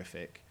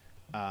calorific,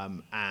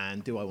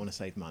 and do I want to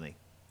save money?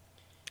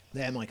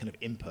 They're my kind of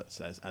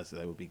inputs as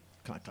they would be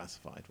kind of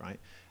classified, right?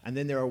 And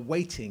then there are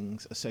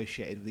weightings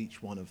associated with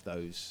each one of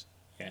those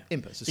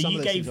inputs. So some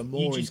of those things are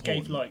more You just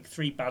important. gave like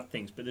 3 bad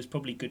things, but there's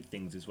probably good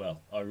things as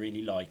well. I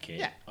really like it.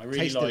 Yeah, I really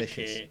tastes like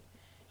delicious. it.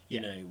 You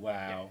know, wow,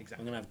 Yeah,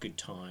 exactly. I'm going to have a good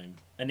time.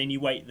 And then you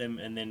weight them,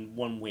 and then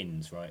one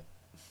wins, right?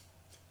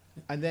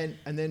 And then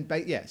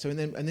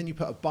you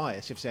put a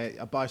bias. You have to say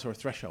a bias or a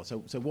threshold. So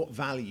what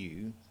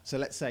value? So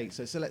let's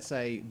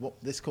say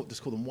what just call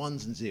them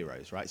 1s and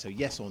 0s, right? So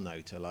yes or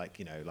no to like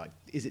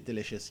is it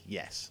delicious?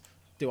 Yes.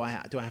 Do I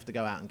have to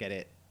go out and get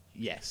it?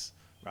 Yes.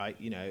 Right?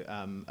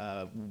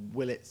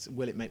 Will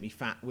it make me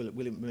fat? Will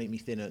it make me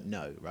thinner?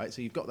 No. Right?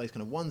 So you've got those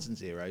kind of 1s and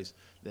 0s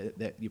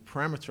that you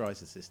parameterize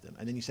the system,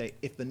 and then you say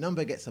if the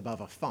number gets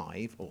above a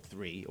 5 or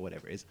 3 or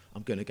whatever it is,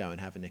 I'm going to go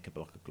and have a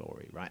Knickerbocker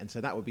Glory, right? And so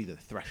that would be the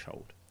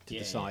threshold to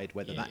decide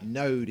whether that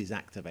node is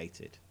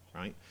activated,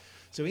 right?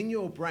 So in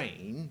your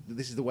brain,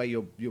 this is the way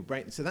your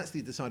brain. So that's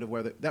the decider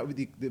whether that would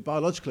be the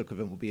biological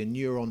equivalent would be a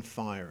neuron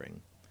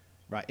firing,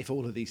 right? If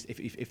all of these,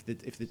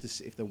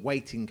 if the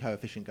weighting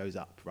coefficient goes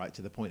up, right,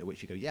 to the point at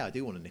which you go, yeah, I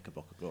do want a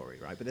Knickerbocker Glory,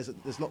 right? But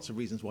there's lots of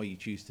reasons why you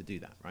choose to do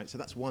that, right? So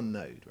that's one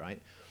node,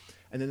 right?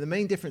 And then the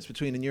main difference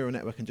between a neural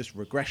network and just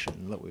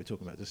regression, like we were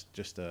talking about,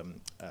 just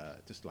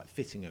like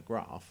fitting a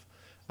graph,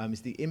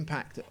 is the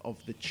impact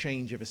of the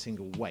change of a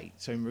single weight.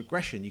 So in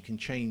regression, you can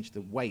change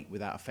the weight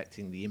without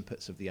affecting the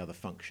inputs of the other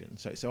function.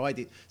 So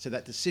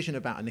that decision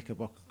about a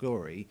Knickerbocker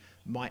Glory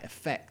might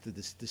affect the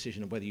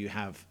decision of whether you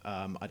have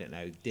I don't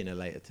know, dinner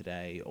later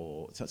today,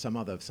 or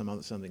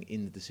something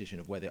in the decision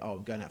of whether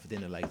I'm going out for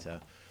dinner later,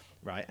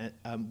 right?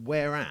 And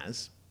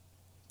whereas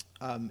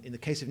in the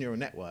case of neural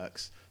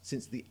networks,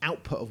 since the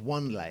output of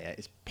one layer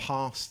is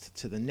passed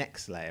to the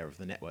next layer of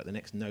the network, the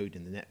next node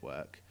in the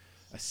network,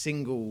 a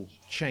single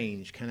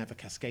change can have a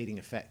cascading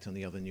effect on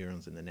the other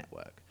neurons in the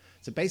network.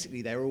 So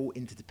basically, they're all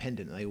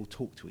interdependent and they all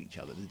talk to each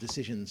other. The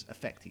decisions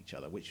affect each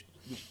other, which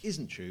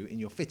isn't true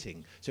in your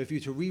fitting. So if you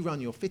were to rerun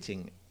your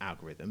fitting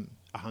algorithm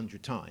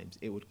 100 times,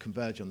 it would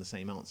converge on the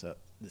same answer,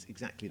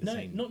 exactly the same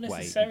way. No, not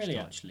necessarily,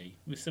 actually,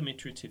 with some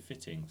iterative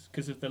fittings,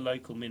 because of the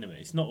local minima.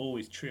 It's not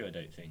always true, I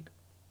don't think.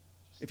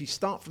 If you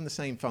start from the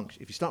same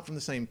function, if you start from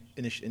the same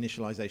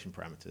initialization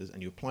parameters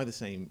and you apply the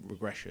same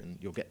regression,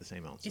 you'll get the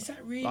same answer. Is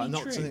that really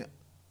true?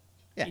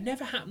 Yeah. It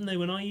never happened though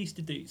when I used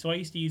to do. So I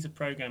used to use a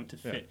program to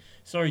fit. Yeah.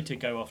 Sorry to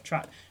go off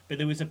track, but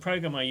there was a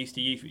program I used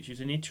to use which was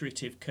an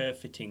iterative curve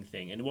fitting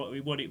thing, and what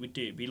it would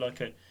do, it'd be like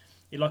a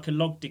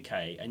log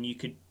decay, and you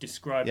could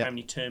describe how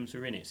many terms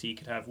were in it. So you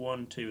could have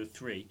 1, 2, or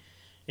 3.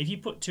 If you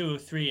put 2 or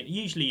 3 in,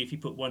 usually if you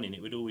put 1 in,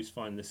 it would always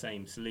find the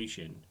same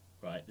solution.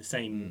 Right, the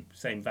same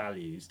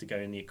values to go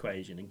in the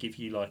equation and give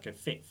you like a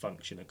fit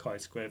function, a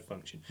chi-squared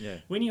function. Yeah.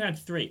 When you had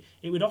 3,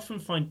 it would often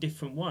find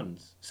different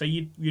ones. So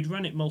you'd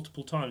run it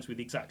multiple times with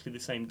exactly the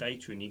same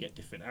data, and you get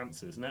different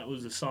answers. And that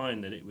was a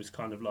sign that it was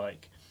kind of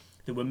like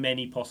there were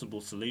many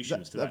possible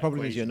solutions to that. The problem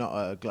equation. is you're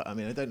not. I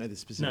mean, I don't know the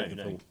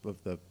specifics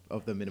of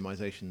the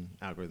minimization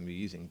algorithm you're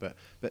using, but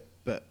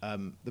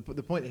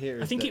the point here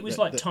is I think it was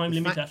like time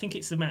limited. I think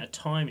it's the amount of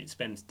time it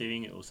spends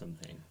doing it or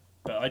something.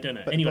 But I don't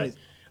know. Anyway,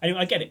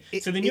 I get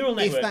it. So the neural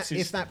networks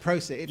if that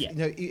process,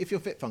 if your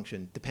fit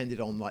function depended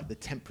on like the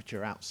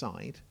temperature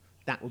outside,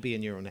 that would be a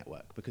neural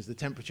network, because the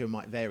temperature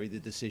might vary the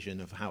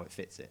decision of how it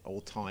fits it,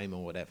 or time,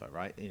 or whatever,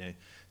 right?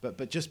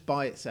 But just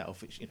by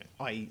itself, it,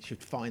 I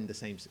should find the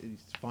same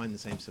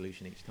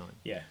solution each time.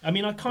 Yeah, I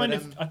mean, I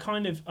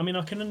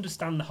can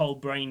understand the whole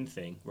brain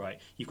thing, right?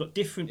 You've got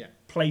different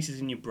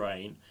places in your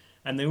brain,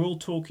 and they're all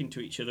talking to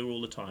each other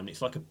all the time.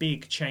 It's like a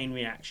big chain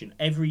reaction.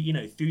 Through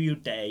your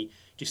day,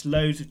 just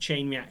loads of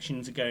chain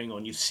reactions are going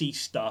on. You see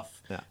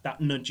stuff that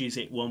nudges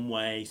it one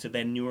way, so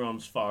then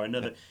neurons fire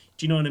another. Yeah.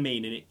 Do you know what I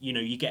mean? And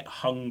you get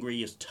hungry.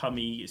 Your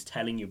tummy is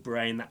telling your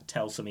brain, that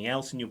tells something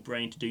else in your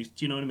brain to do. Do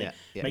you know what I mean?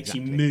 Yeah, makes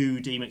you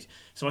moody.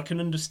 So I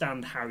can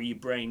understand how your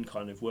brain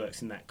kind of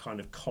works in that kind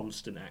of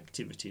constant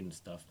activity and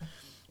stuff.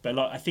 But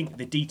like, I think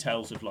the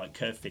details of like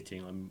curve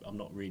fitting, I'm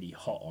not really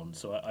hot on,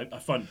 so I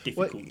find it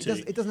difficult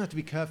it doesn't have to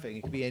be curve fitting.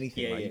 It could be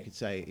anything. Yeah, right? yeah. You could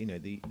say, you know,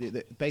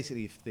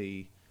 basically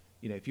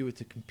if you were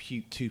to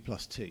compute 2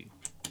 + 2,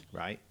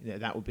 right? You know,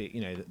 that would be,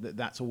 you know,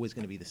 that's always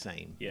going to be the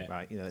same, Yeah.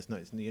 right? You know, it's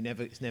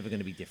never going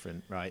to be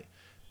different, right?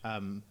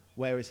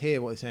 Whereas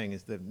here, what they're saying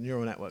is the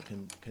neural network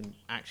can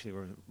actually,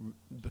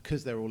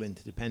 because they're all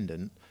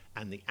interdependent,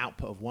 and the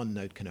output of one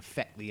node can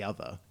affect the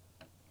other.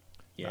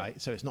 Yeah.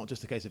 Right, so it's not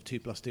just a case of 2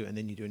 + 2, and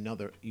then you do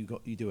another.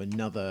 You do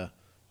another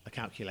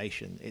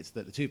calculation. It's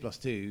that the 2 +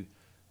 2,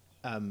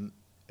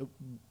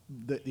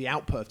 the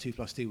output of 2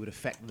 + 2 would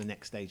affect the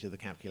next stage of the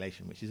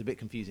calculation, which is a bit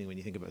confusing when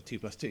you think about 2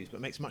 + 2s, but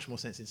makes much more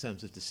sense in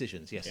terms of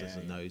decisions. Yeses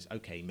and nos.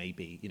 Okay,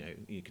 maybe. You know,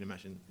 you can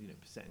imagine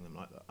setting them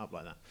up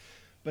like that.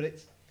 But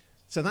it's.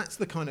 So that's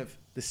the kind of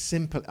the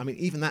simple. I mean,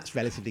 even that's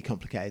relatively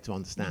complicated to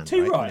understand.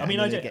 Too right. You I mean,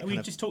 know, we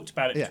just talked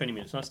about it Yeah. for 20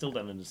 minutes, and I still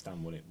don't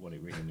understand what it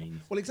really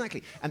means. Well,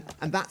 exactly, and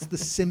that's the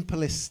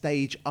simplest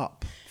stage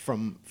up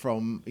from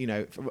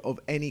of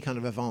any kind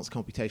of advanced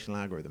computational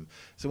algorithm.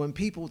 So when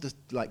people just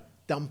like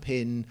dump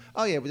in,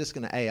 oh yeah, we're just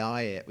going to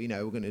AI it, you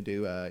know, we're going to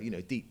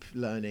do deep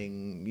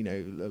learning,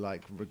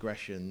 like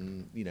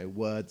regression,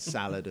 word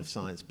salad of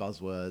science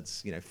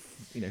buzzwords,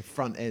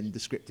 front end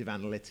descriptive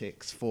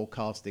analytics,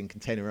 forecasting,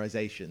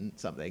 containerization,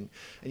 something,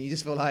 and you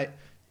just feel like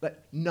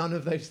none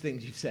of those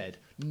things you've said,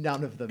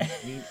 none of them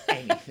mean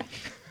anything.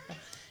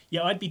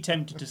 Yeah, I'd be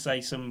tempted to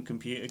say some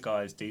computer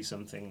guys do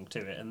something to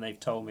it, and they've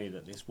told me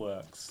that this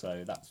works,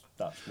 so that's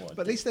what. But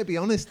at least they'd be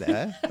honest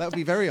there. That would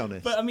be very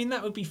honest. But I mean,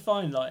 that would be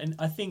fine. Like, and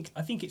I think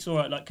it's all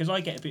right. Like, because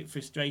I get a bit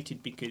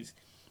frustrated because,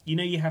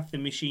 you have the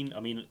machine. I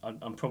mean,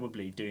 I'm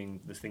probably doing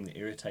the thing that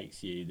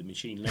irritates you, the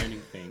machine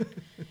learning thing.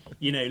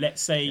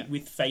 Let's say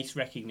with face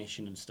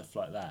recognition and stuff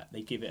like that,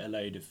 they give it a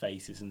load of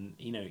faces, and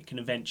it can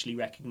eventually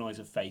recognise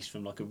a face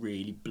from like a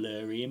really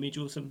blurry image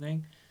or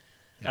something.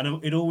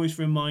 And it always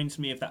reminds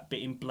me of that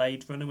bit in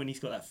Blade Runner when he's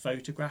got that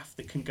photograph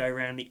that can go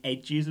around the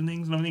edges and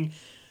things. And I think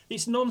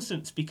it's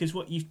nonsense because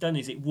what you've done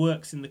is it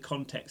works in the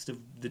context of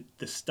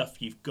the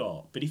stuff you've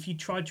got. But if you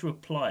try to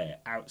apply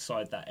it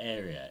outside that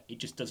area, it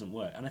just doesn't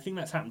work. And I think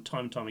that's happened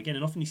time and time again.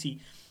 And often you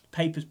see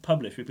papers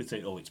published, people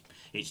say, oh,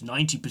 it's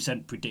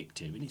 90%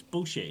 predictive. And it's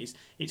bullshit.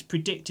 It's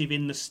predictive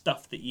in the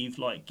stuff that you've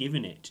like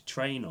given it to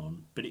train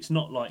on. But it's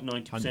not like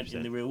 90% 100%.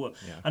 in the real world.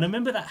 Yeah. And I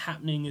remember that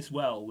happening as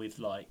well with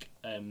like...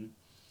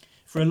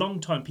 for a long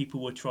time,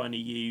 people were trying to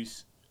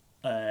use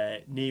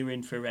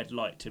near-infrared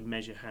light to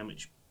measure how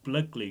much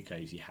blood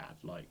glucose you had,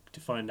 like to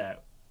find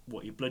out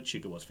what your blood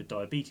sugar was for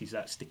diabetes,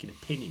 without sticking a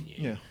pin in you.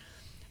 Yeah.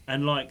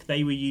 And like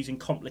they were using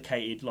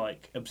complicated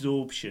like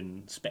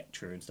absorption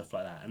spectra and stuff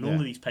like that. And all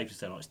of these papers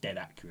say, it's dead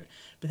accurate.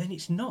 But then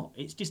it's not.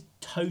 It's just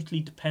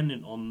totally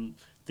dependent on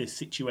the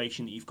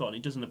situation that you've got. And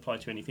it doesn't apply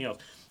to anything else.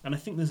 And I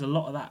think there's a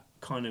lot of that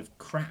kind of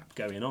crap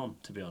going on,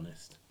 to be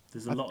honest.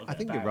 There's a lot of it. I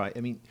think you're right.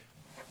 I mean...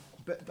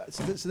 But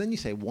so then you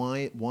say,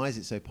 why is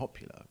it so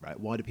popular, right?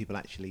 Why do people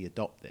actually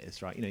adopt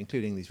this, right?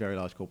 Including these very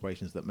large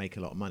corporations that make a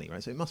lot of money,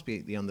 right? So it must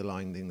be the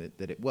underlying thing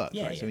that it works,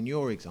 right? So in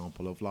your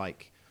example of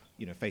like,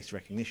 face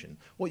recognition,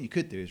 what you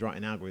could do is write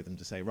an algorithm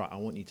to say, right, I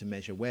want you to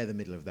measure where the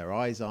middle of their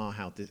eyes are,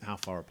 how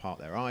far apart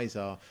their eyes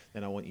are.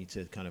 Then I want you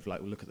to kind of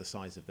like look at the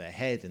size of their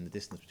head and the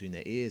distance between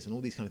their ears and all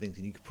these kind of things.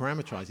 And you can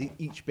parameterize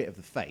each bit of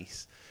the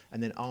face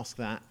and then ask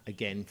that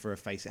again for a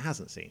face it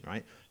hasn't seen,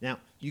 right? Now,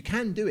 you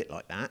can do it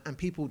like that, and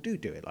people do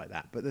it like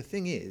that. But the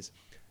thing is,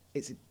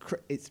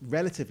 it's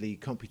relatively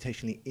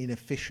computationally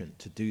inefficient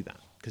to do that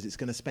because it's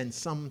going to spend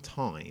some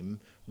time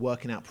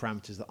working out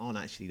parameters that aren't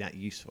actually that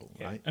useful,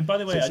 right? And by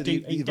the way, it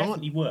the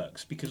definitely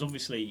works because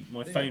obviously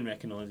my phone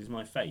recognises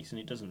my face and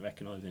it doesn't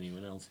recognise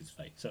anyone else's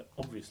face, so it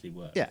obviously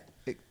works. Yeah,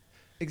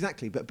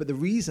 exactly. But the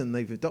reason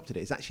they've adopted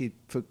it is actually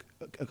for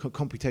a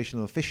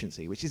computational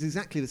efficiency, which is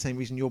exactly the same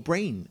reason your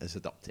brain has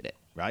adopted it,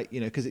 right?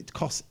 Because it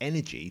costs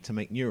energy to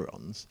make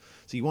neurons.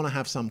 So you want to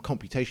have some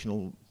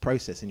computational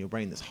process in your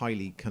brain that's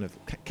highly kind of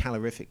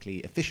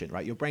calorifically efficient,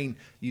 right? Your brain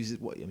uses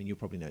you'll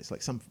probably know it's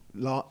like some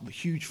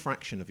huge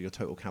fraction of your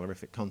total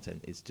calorific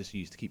content is just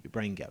used to keep your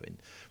brain going,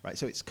 right?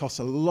 So it costs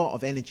a lot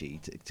of energy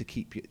to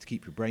keep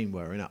your brain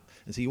whirring up,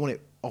 and so you want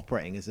it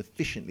operating as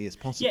efficiently as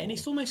possible. Yeah, and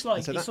it's almost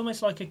like it's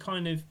almost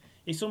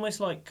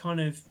like kind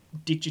of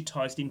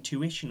digitized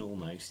intuition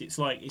almost. It's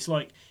like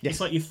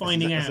you're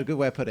finding out. That's a good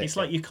way to put it. It's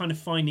like you're kind of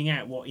finding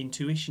out what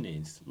intuition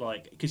is,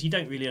 like, because you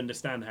don't really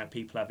understand how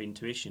people have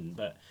intuition,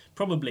 but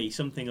probably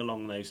something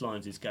along those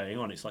lines is going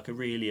on. It's like a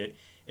really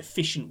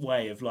efficient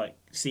way of like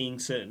seeing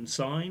certain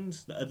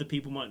signs that other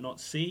people might not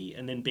see,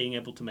 and then being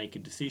able to make a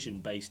decision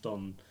based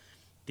on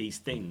these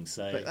things.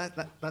 So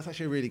but that's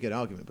actually a really good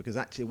argument, because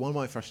actually one of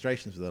my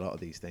frustrations with a lot of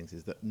these things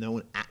is that no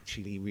one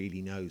actually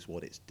really knows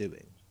what it's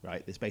doing,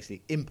 right? There's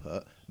basically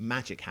input,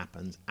 magic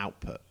happens,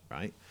 output,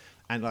 right?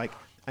 And I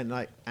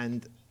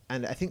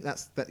think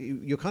that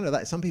you're kind of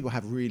that. Some people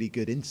have really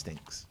good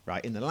instincts,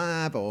 right, in the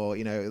lab, or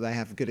they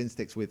have good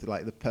instincts with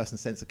like the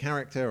person's sense of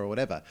character or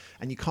whatever.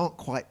 And you can't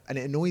quite. And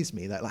it annoys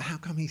me that like how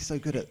come he's so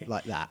good at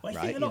like that? Well, I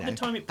right? think a lot of the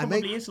time it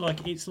probably is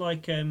like it's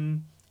like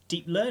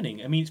deep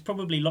learning. I mean, it's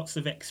probably lots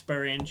of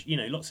experience.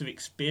 Lots of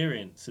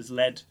experience has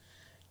led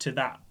to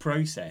that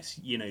process.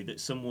 That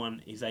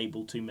someone is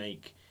able to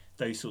make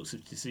those sorts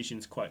of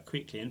decisions quite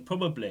quickly, and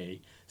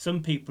probably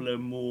some people are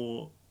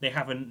more. They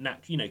have a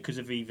because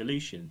of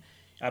evolution.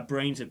 Our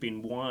brains have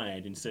been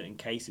wired in certain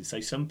cases,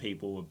 so some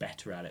people were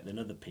better at it than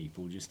other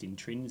people just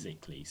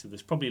intrinsically. So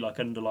there's probably like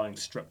underlying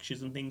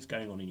structures and things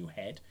going on in your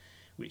head,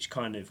 which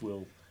kind of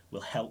will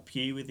help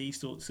you with these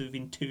sorts of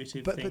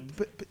intuitive things.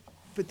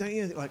 But don't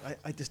you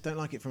I just don't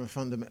like it from a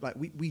fundamental. Like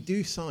we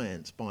do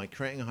science by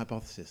creating a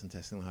hypothesis and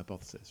testing the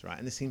hypothesis, right?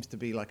 And this seems to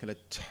be like a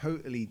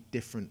totally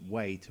different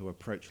way to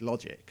approach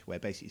logic, where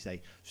basically you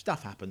say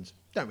stuff happens,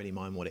 don't really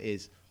mind what it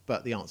is,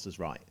 but the answer's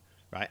right.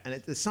 Right,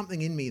 and there's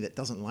something in me that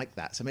doesn't like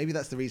that. So maybe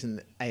that's the reason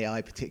that AI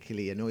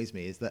particularly annoys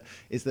me. Is that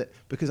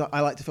because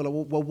I like to feel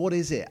well, what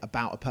is it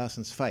about a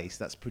person's face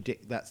that's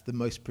the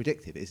most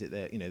predictive? Is it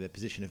the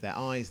position of their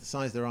eyes, the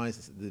size of their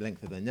eyes, the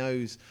length of their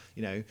nose?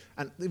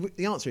 And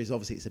the answer is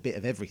obviously it's a bit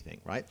of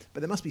everything, right? But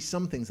there must be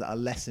some things that are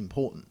less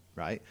important,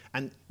 right?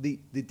 And the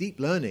deep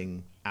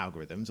learning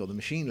algorithms or the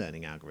machine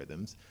learning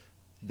algorithms,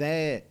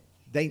 they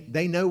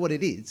know what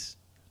it is.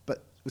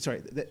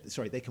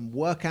 They can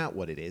work out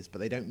what it is,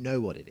 but they don't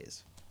know what it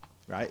is,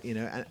 right?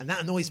 And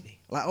that annoys me.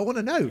 Like, I want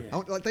to know.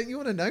 Yeah. Don't you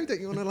want to know? Don't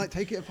you want to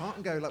take it apart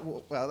and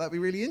go well, that'd be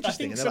really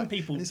interesting? I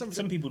think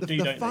some people do.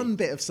 The fun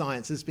bit of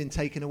science has been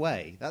taken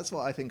away. That's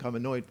what I think I'm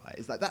annoyed by.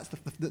 Is like that's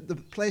the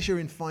pleasure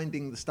in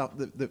finding the stuff,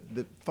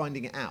 the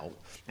finding it out.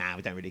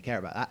 We don't really care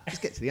about that.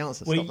 Just get to the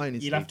answer. Stop moaning.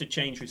 You'll have to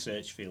change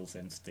research fields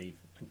then, Steve,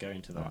 and go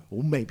into that.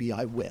 Or maybe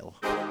I will.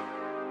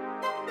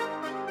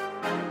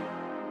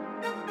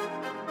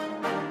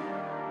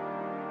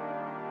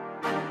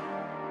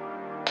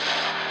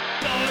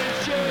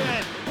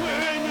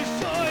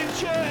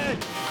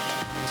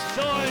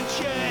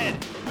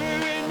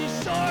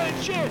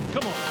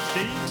 Come on,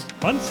 Steve.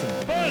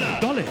 Bunsen. Burner.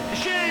 Dolly.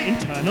 Machine.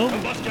 Internal.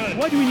 Combustion.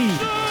 Why do we need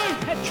Steam.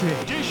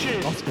 Petri?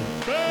 Dishes. Oscar.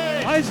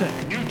 Space.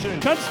 Isaac. Newton.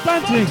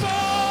 Transplanting.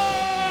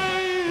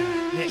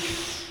 Nick,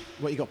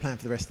 what you got planned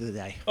for the rest of the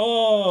day?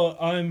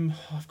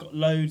 I've got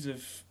loads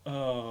of.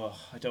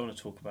 I don't want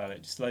to talk about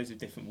it. Just loads of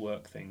different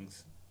work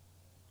things.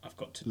 I've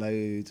got to.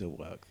 Loads of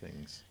work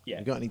things. Yeah.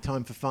 You got any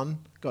time for fun?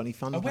 Got any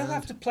fun? I will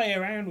have to play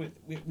around with.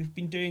 We've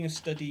been doing a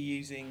study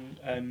using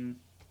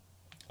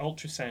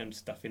ultrasound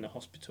stuff in a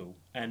hospital,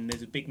 and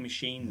there's a big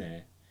machine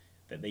there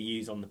that they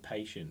use on the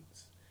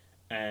patients,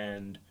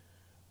 and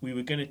we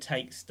were going to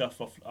take stuff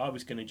off. I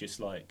was going to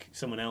just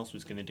someone else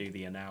was going to do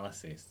the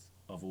analysis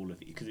of all of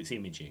it because it's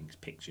imaging, it's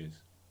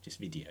pictures, just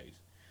videos.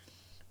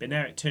 But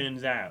now it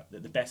turns out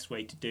that the best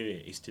way to do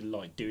it is to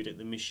do it at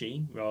the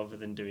machine rather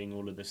than doing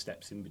all of the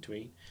steps in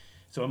between.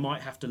 So I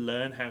might have to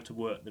learn how to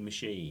work the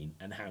machine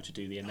and how to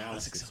do the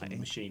analysis on the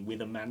machine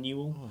with a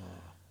manual.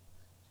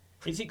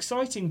 It's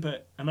exciting,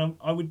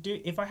 I would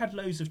do if I had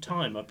loads of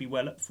time. I'd be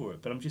well up for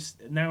it. But I'm just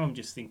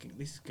thinking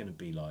this is going to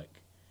be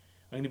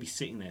I'm going to be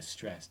sitting there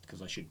stressed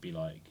because I should be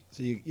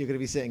So you're going to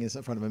be sitting in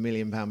front of a £1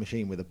 million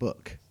machine with a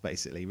book,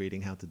 basically reading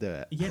how to do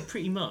it. Yeah,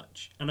 pretty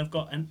much. And I've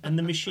got and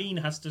the machine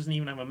doesn't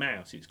even have a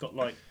mouse. It's got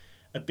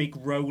a big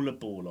roller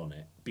ball on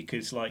it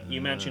because you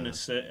imagine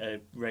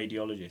a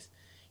radiologist.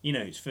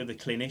 It's for the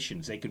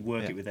clinicians. They could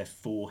work it with their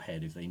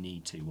forehead if they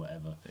need to,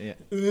 whatever. Yeah.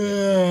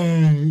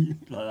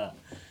 Like that.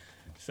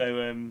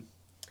 So,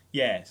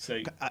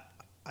 So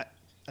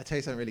I tell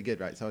you something really good,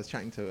 right? So I was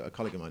chatting to a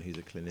colleague of mine who's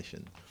a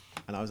clinician,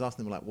 and I was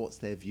asking them what's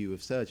their view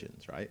of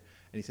surgeons, right?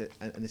 And he said,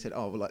 and they said,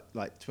 to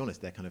be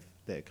honest, they're kind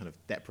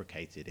of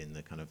deprecated in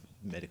the kind of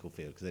medical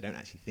field because they don't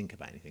actually think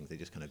about anything; they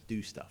just kind of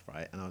do stuff,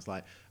 right? And I was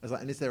like,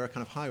 and is there a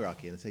kind of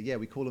hierarchy? And they say, yeah,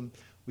 we call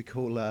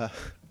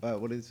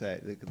what did they say?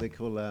 They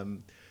call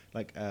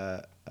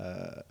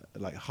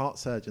heart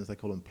surgeons, they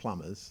call them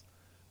plumbers,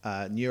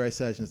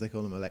 neurosurgeons, they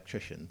call them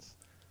electricians.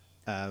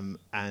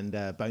 And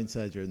bone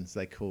surgeons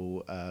they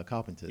call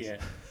carpenters.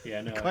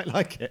 Yeah, no, I quite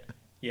like it.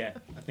 Yeah,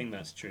 I think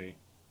that's true.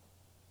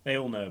 They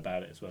all know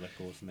about it as well, of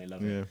course, and they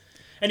love it.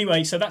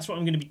 Anyway, so that's what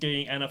I'm going to be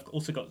doing, and I've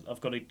got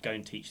to go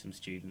and teach some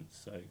students.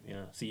 So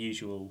yeah, it's the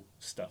usual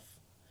stuff.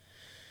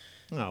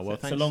 Oh well,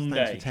 so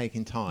thanks for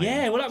taking time.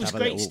 Yeah, well, that was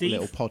great, Steve.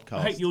 Little podcast.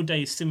 I hope your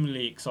day is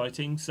similarly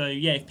exciting. So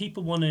yeah, if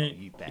people want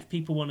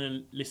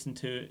to listen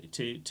to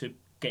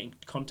get in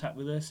contact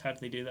with us, how do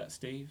they do that,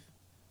 Steve?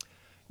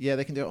 Yeah,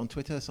 they can do it on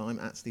Twitter. So I'm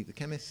at Steve the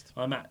Chemist.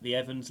 I'm at the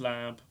Evans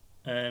Lab.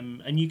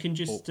 And you can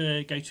just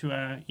go to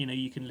our,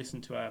 you can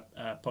listen to our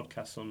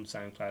podcasts on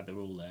SoundCloud. They're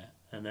all there.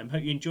 And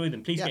hope you enjoy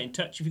them. Please get in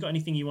touch. If you've got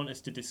anything you want us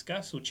to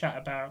discuss or chat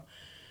about,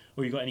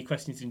 or you've got any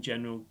questions in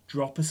general,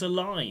 drop us a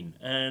line.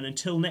 And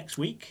until next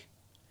week,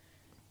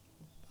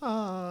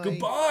 bye.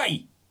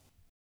 Goodbye.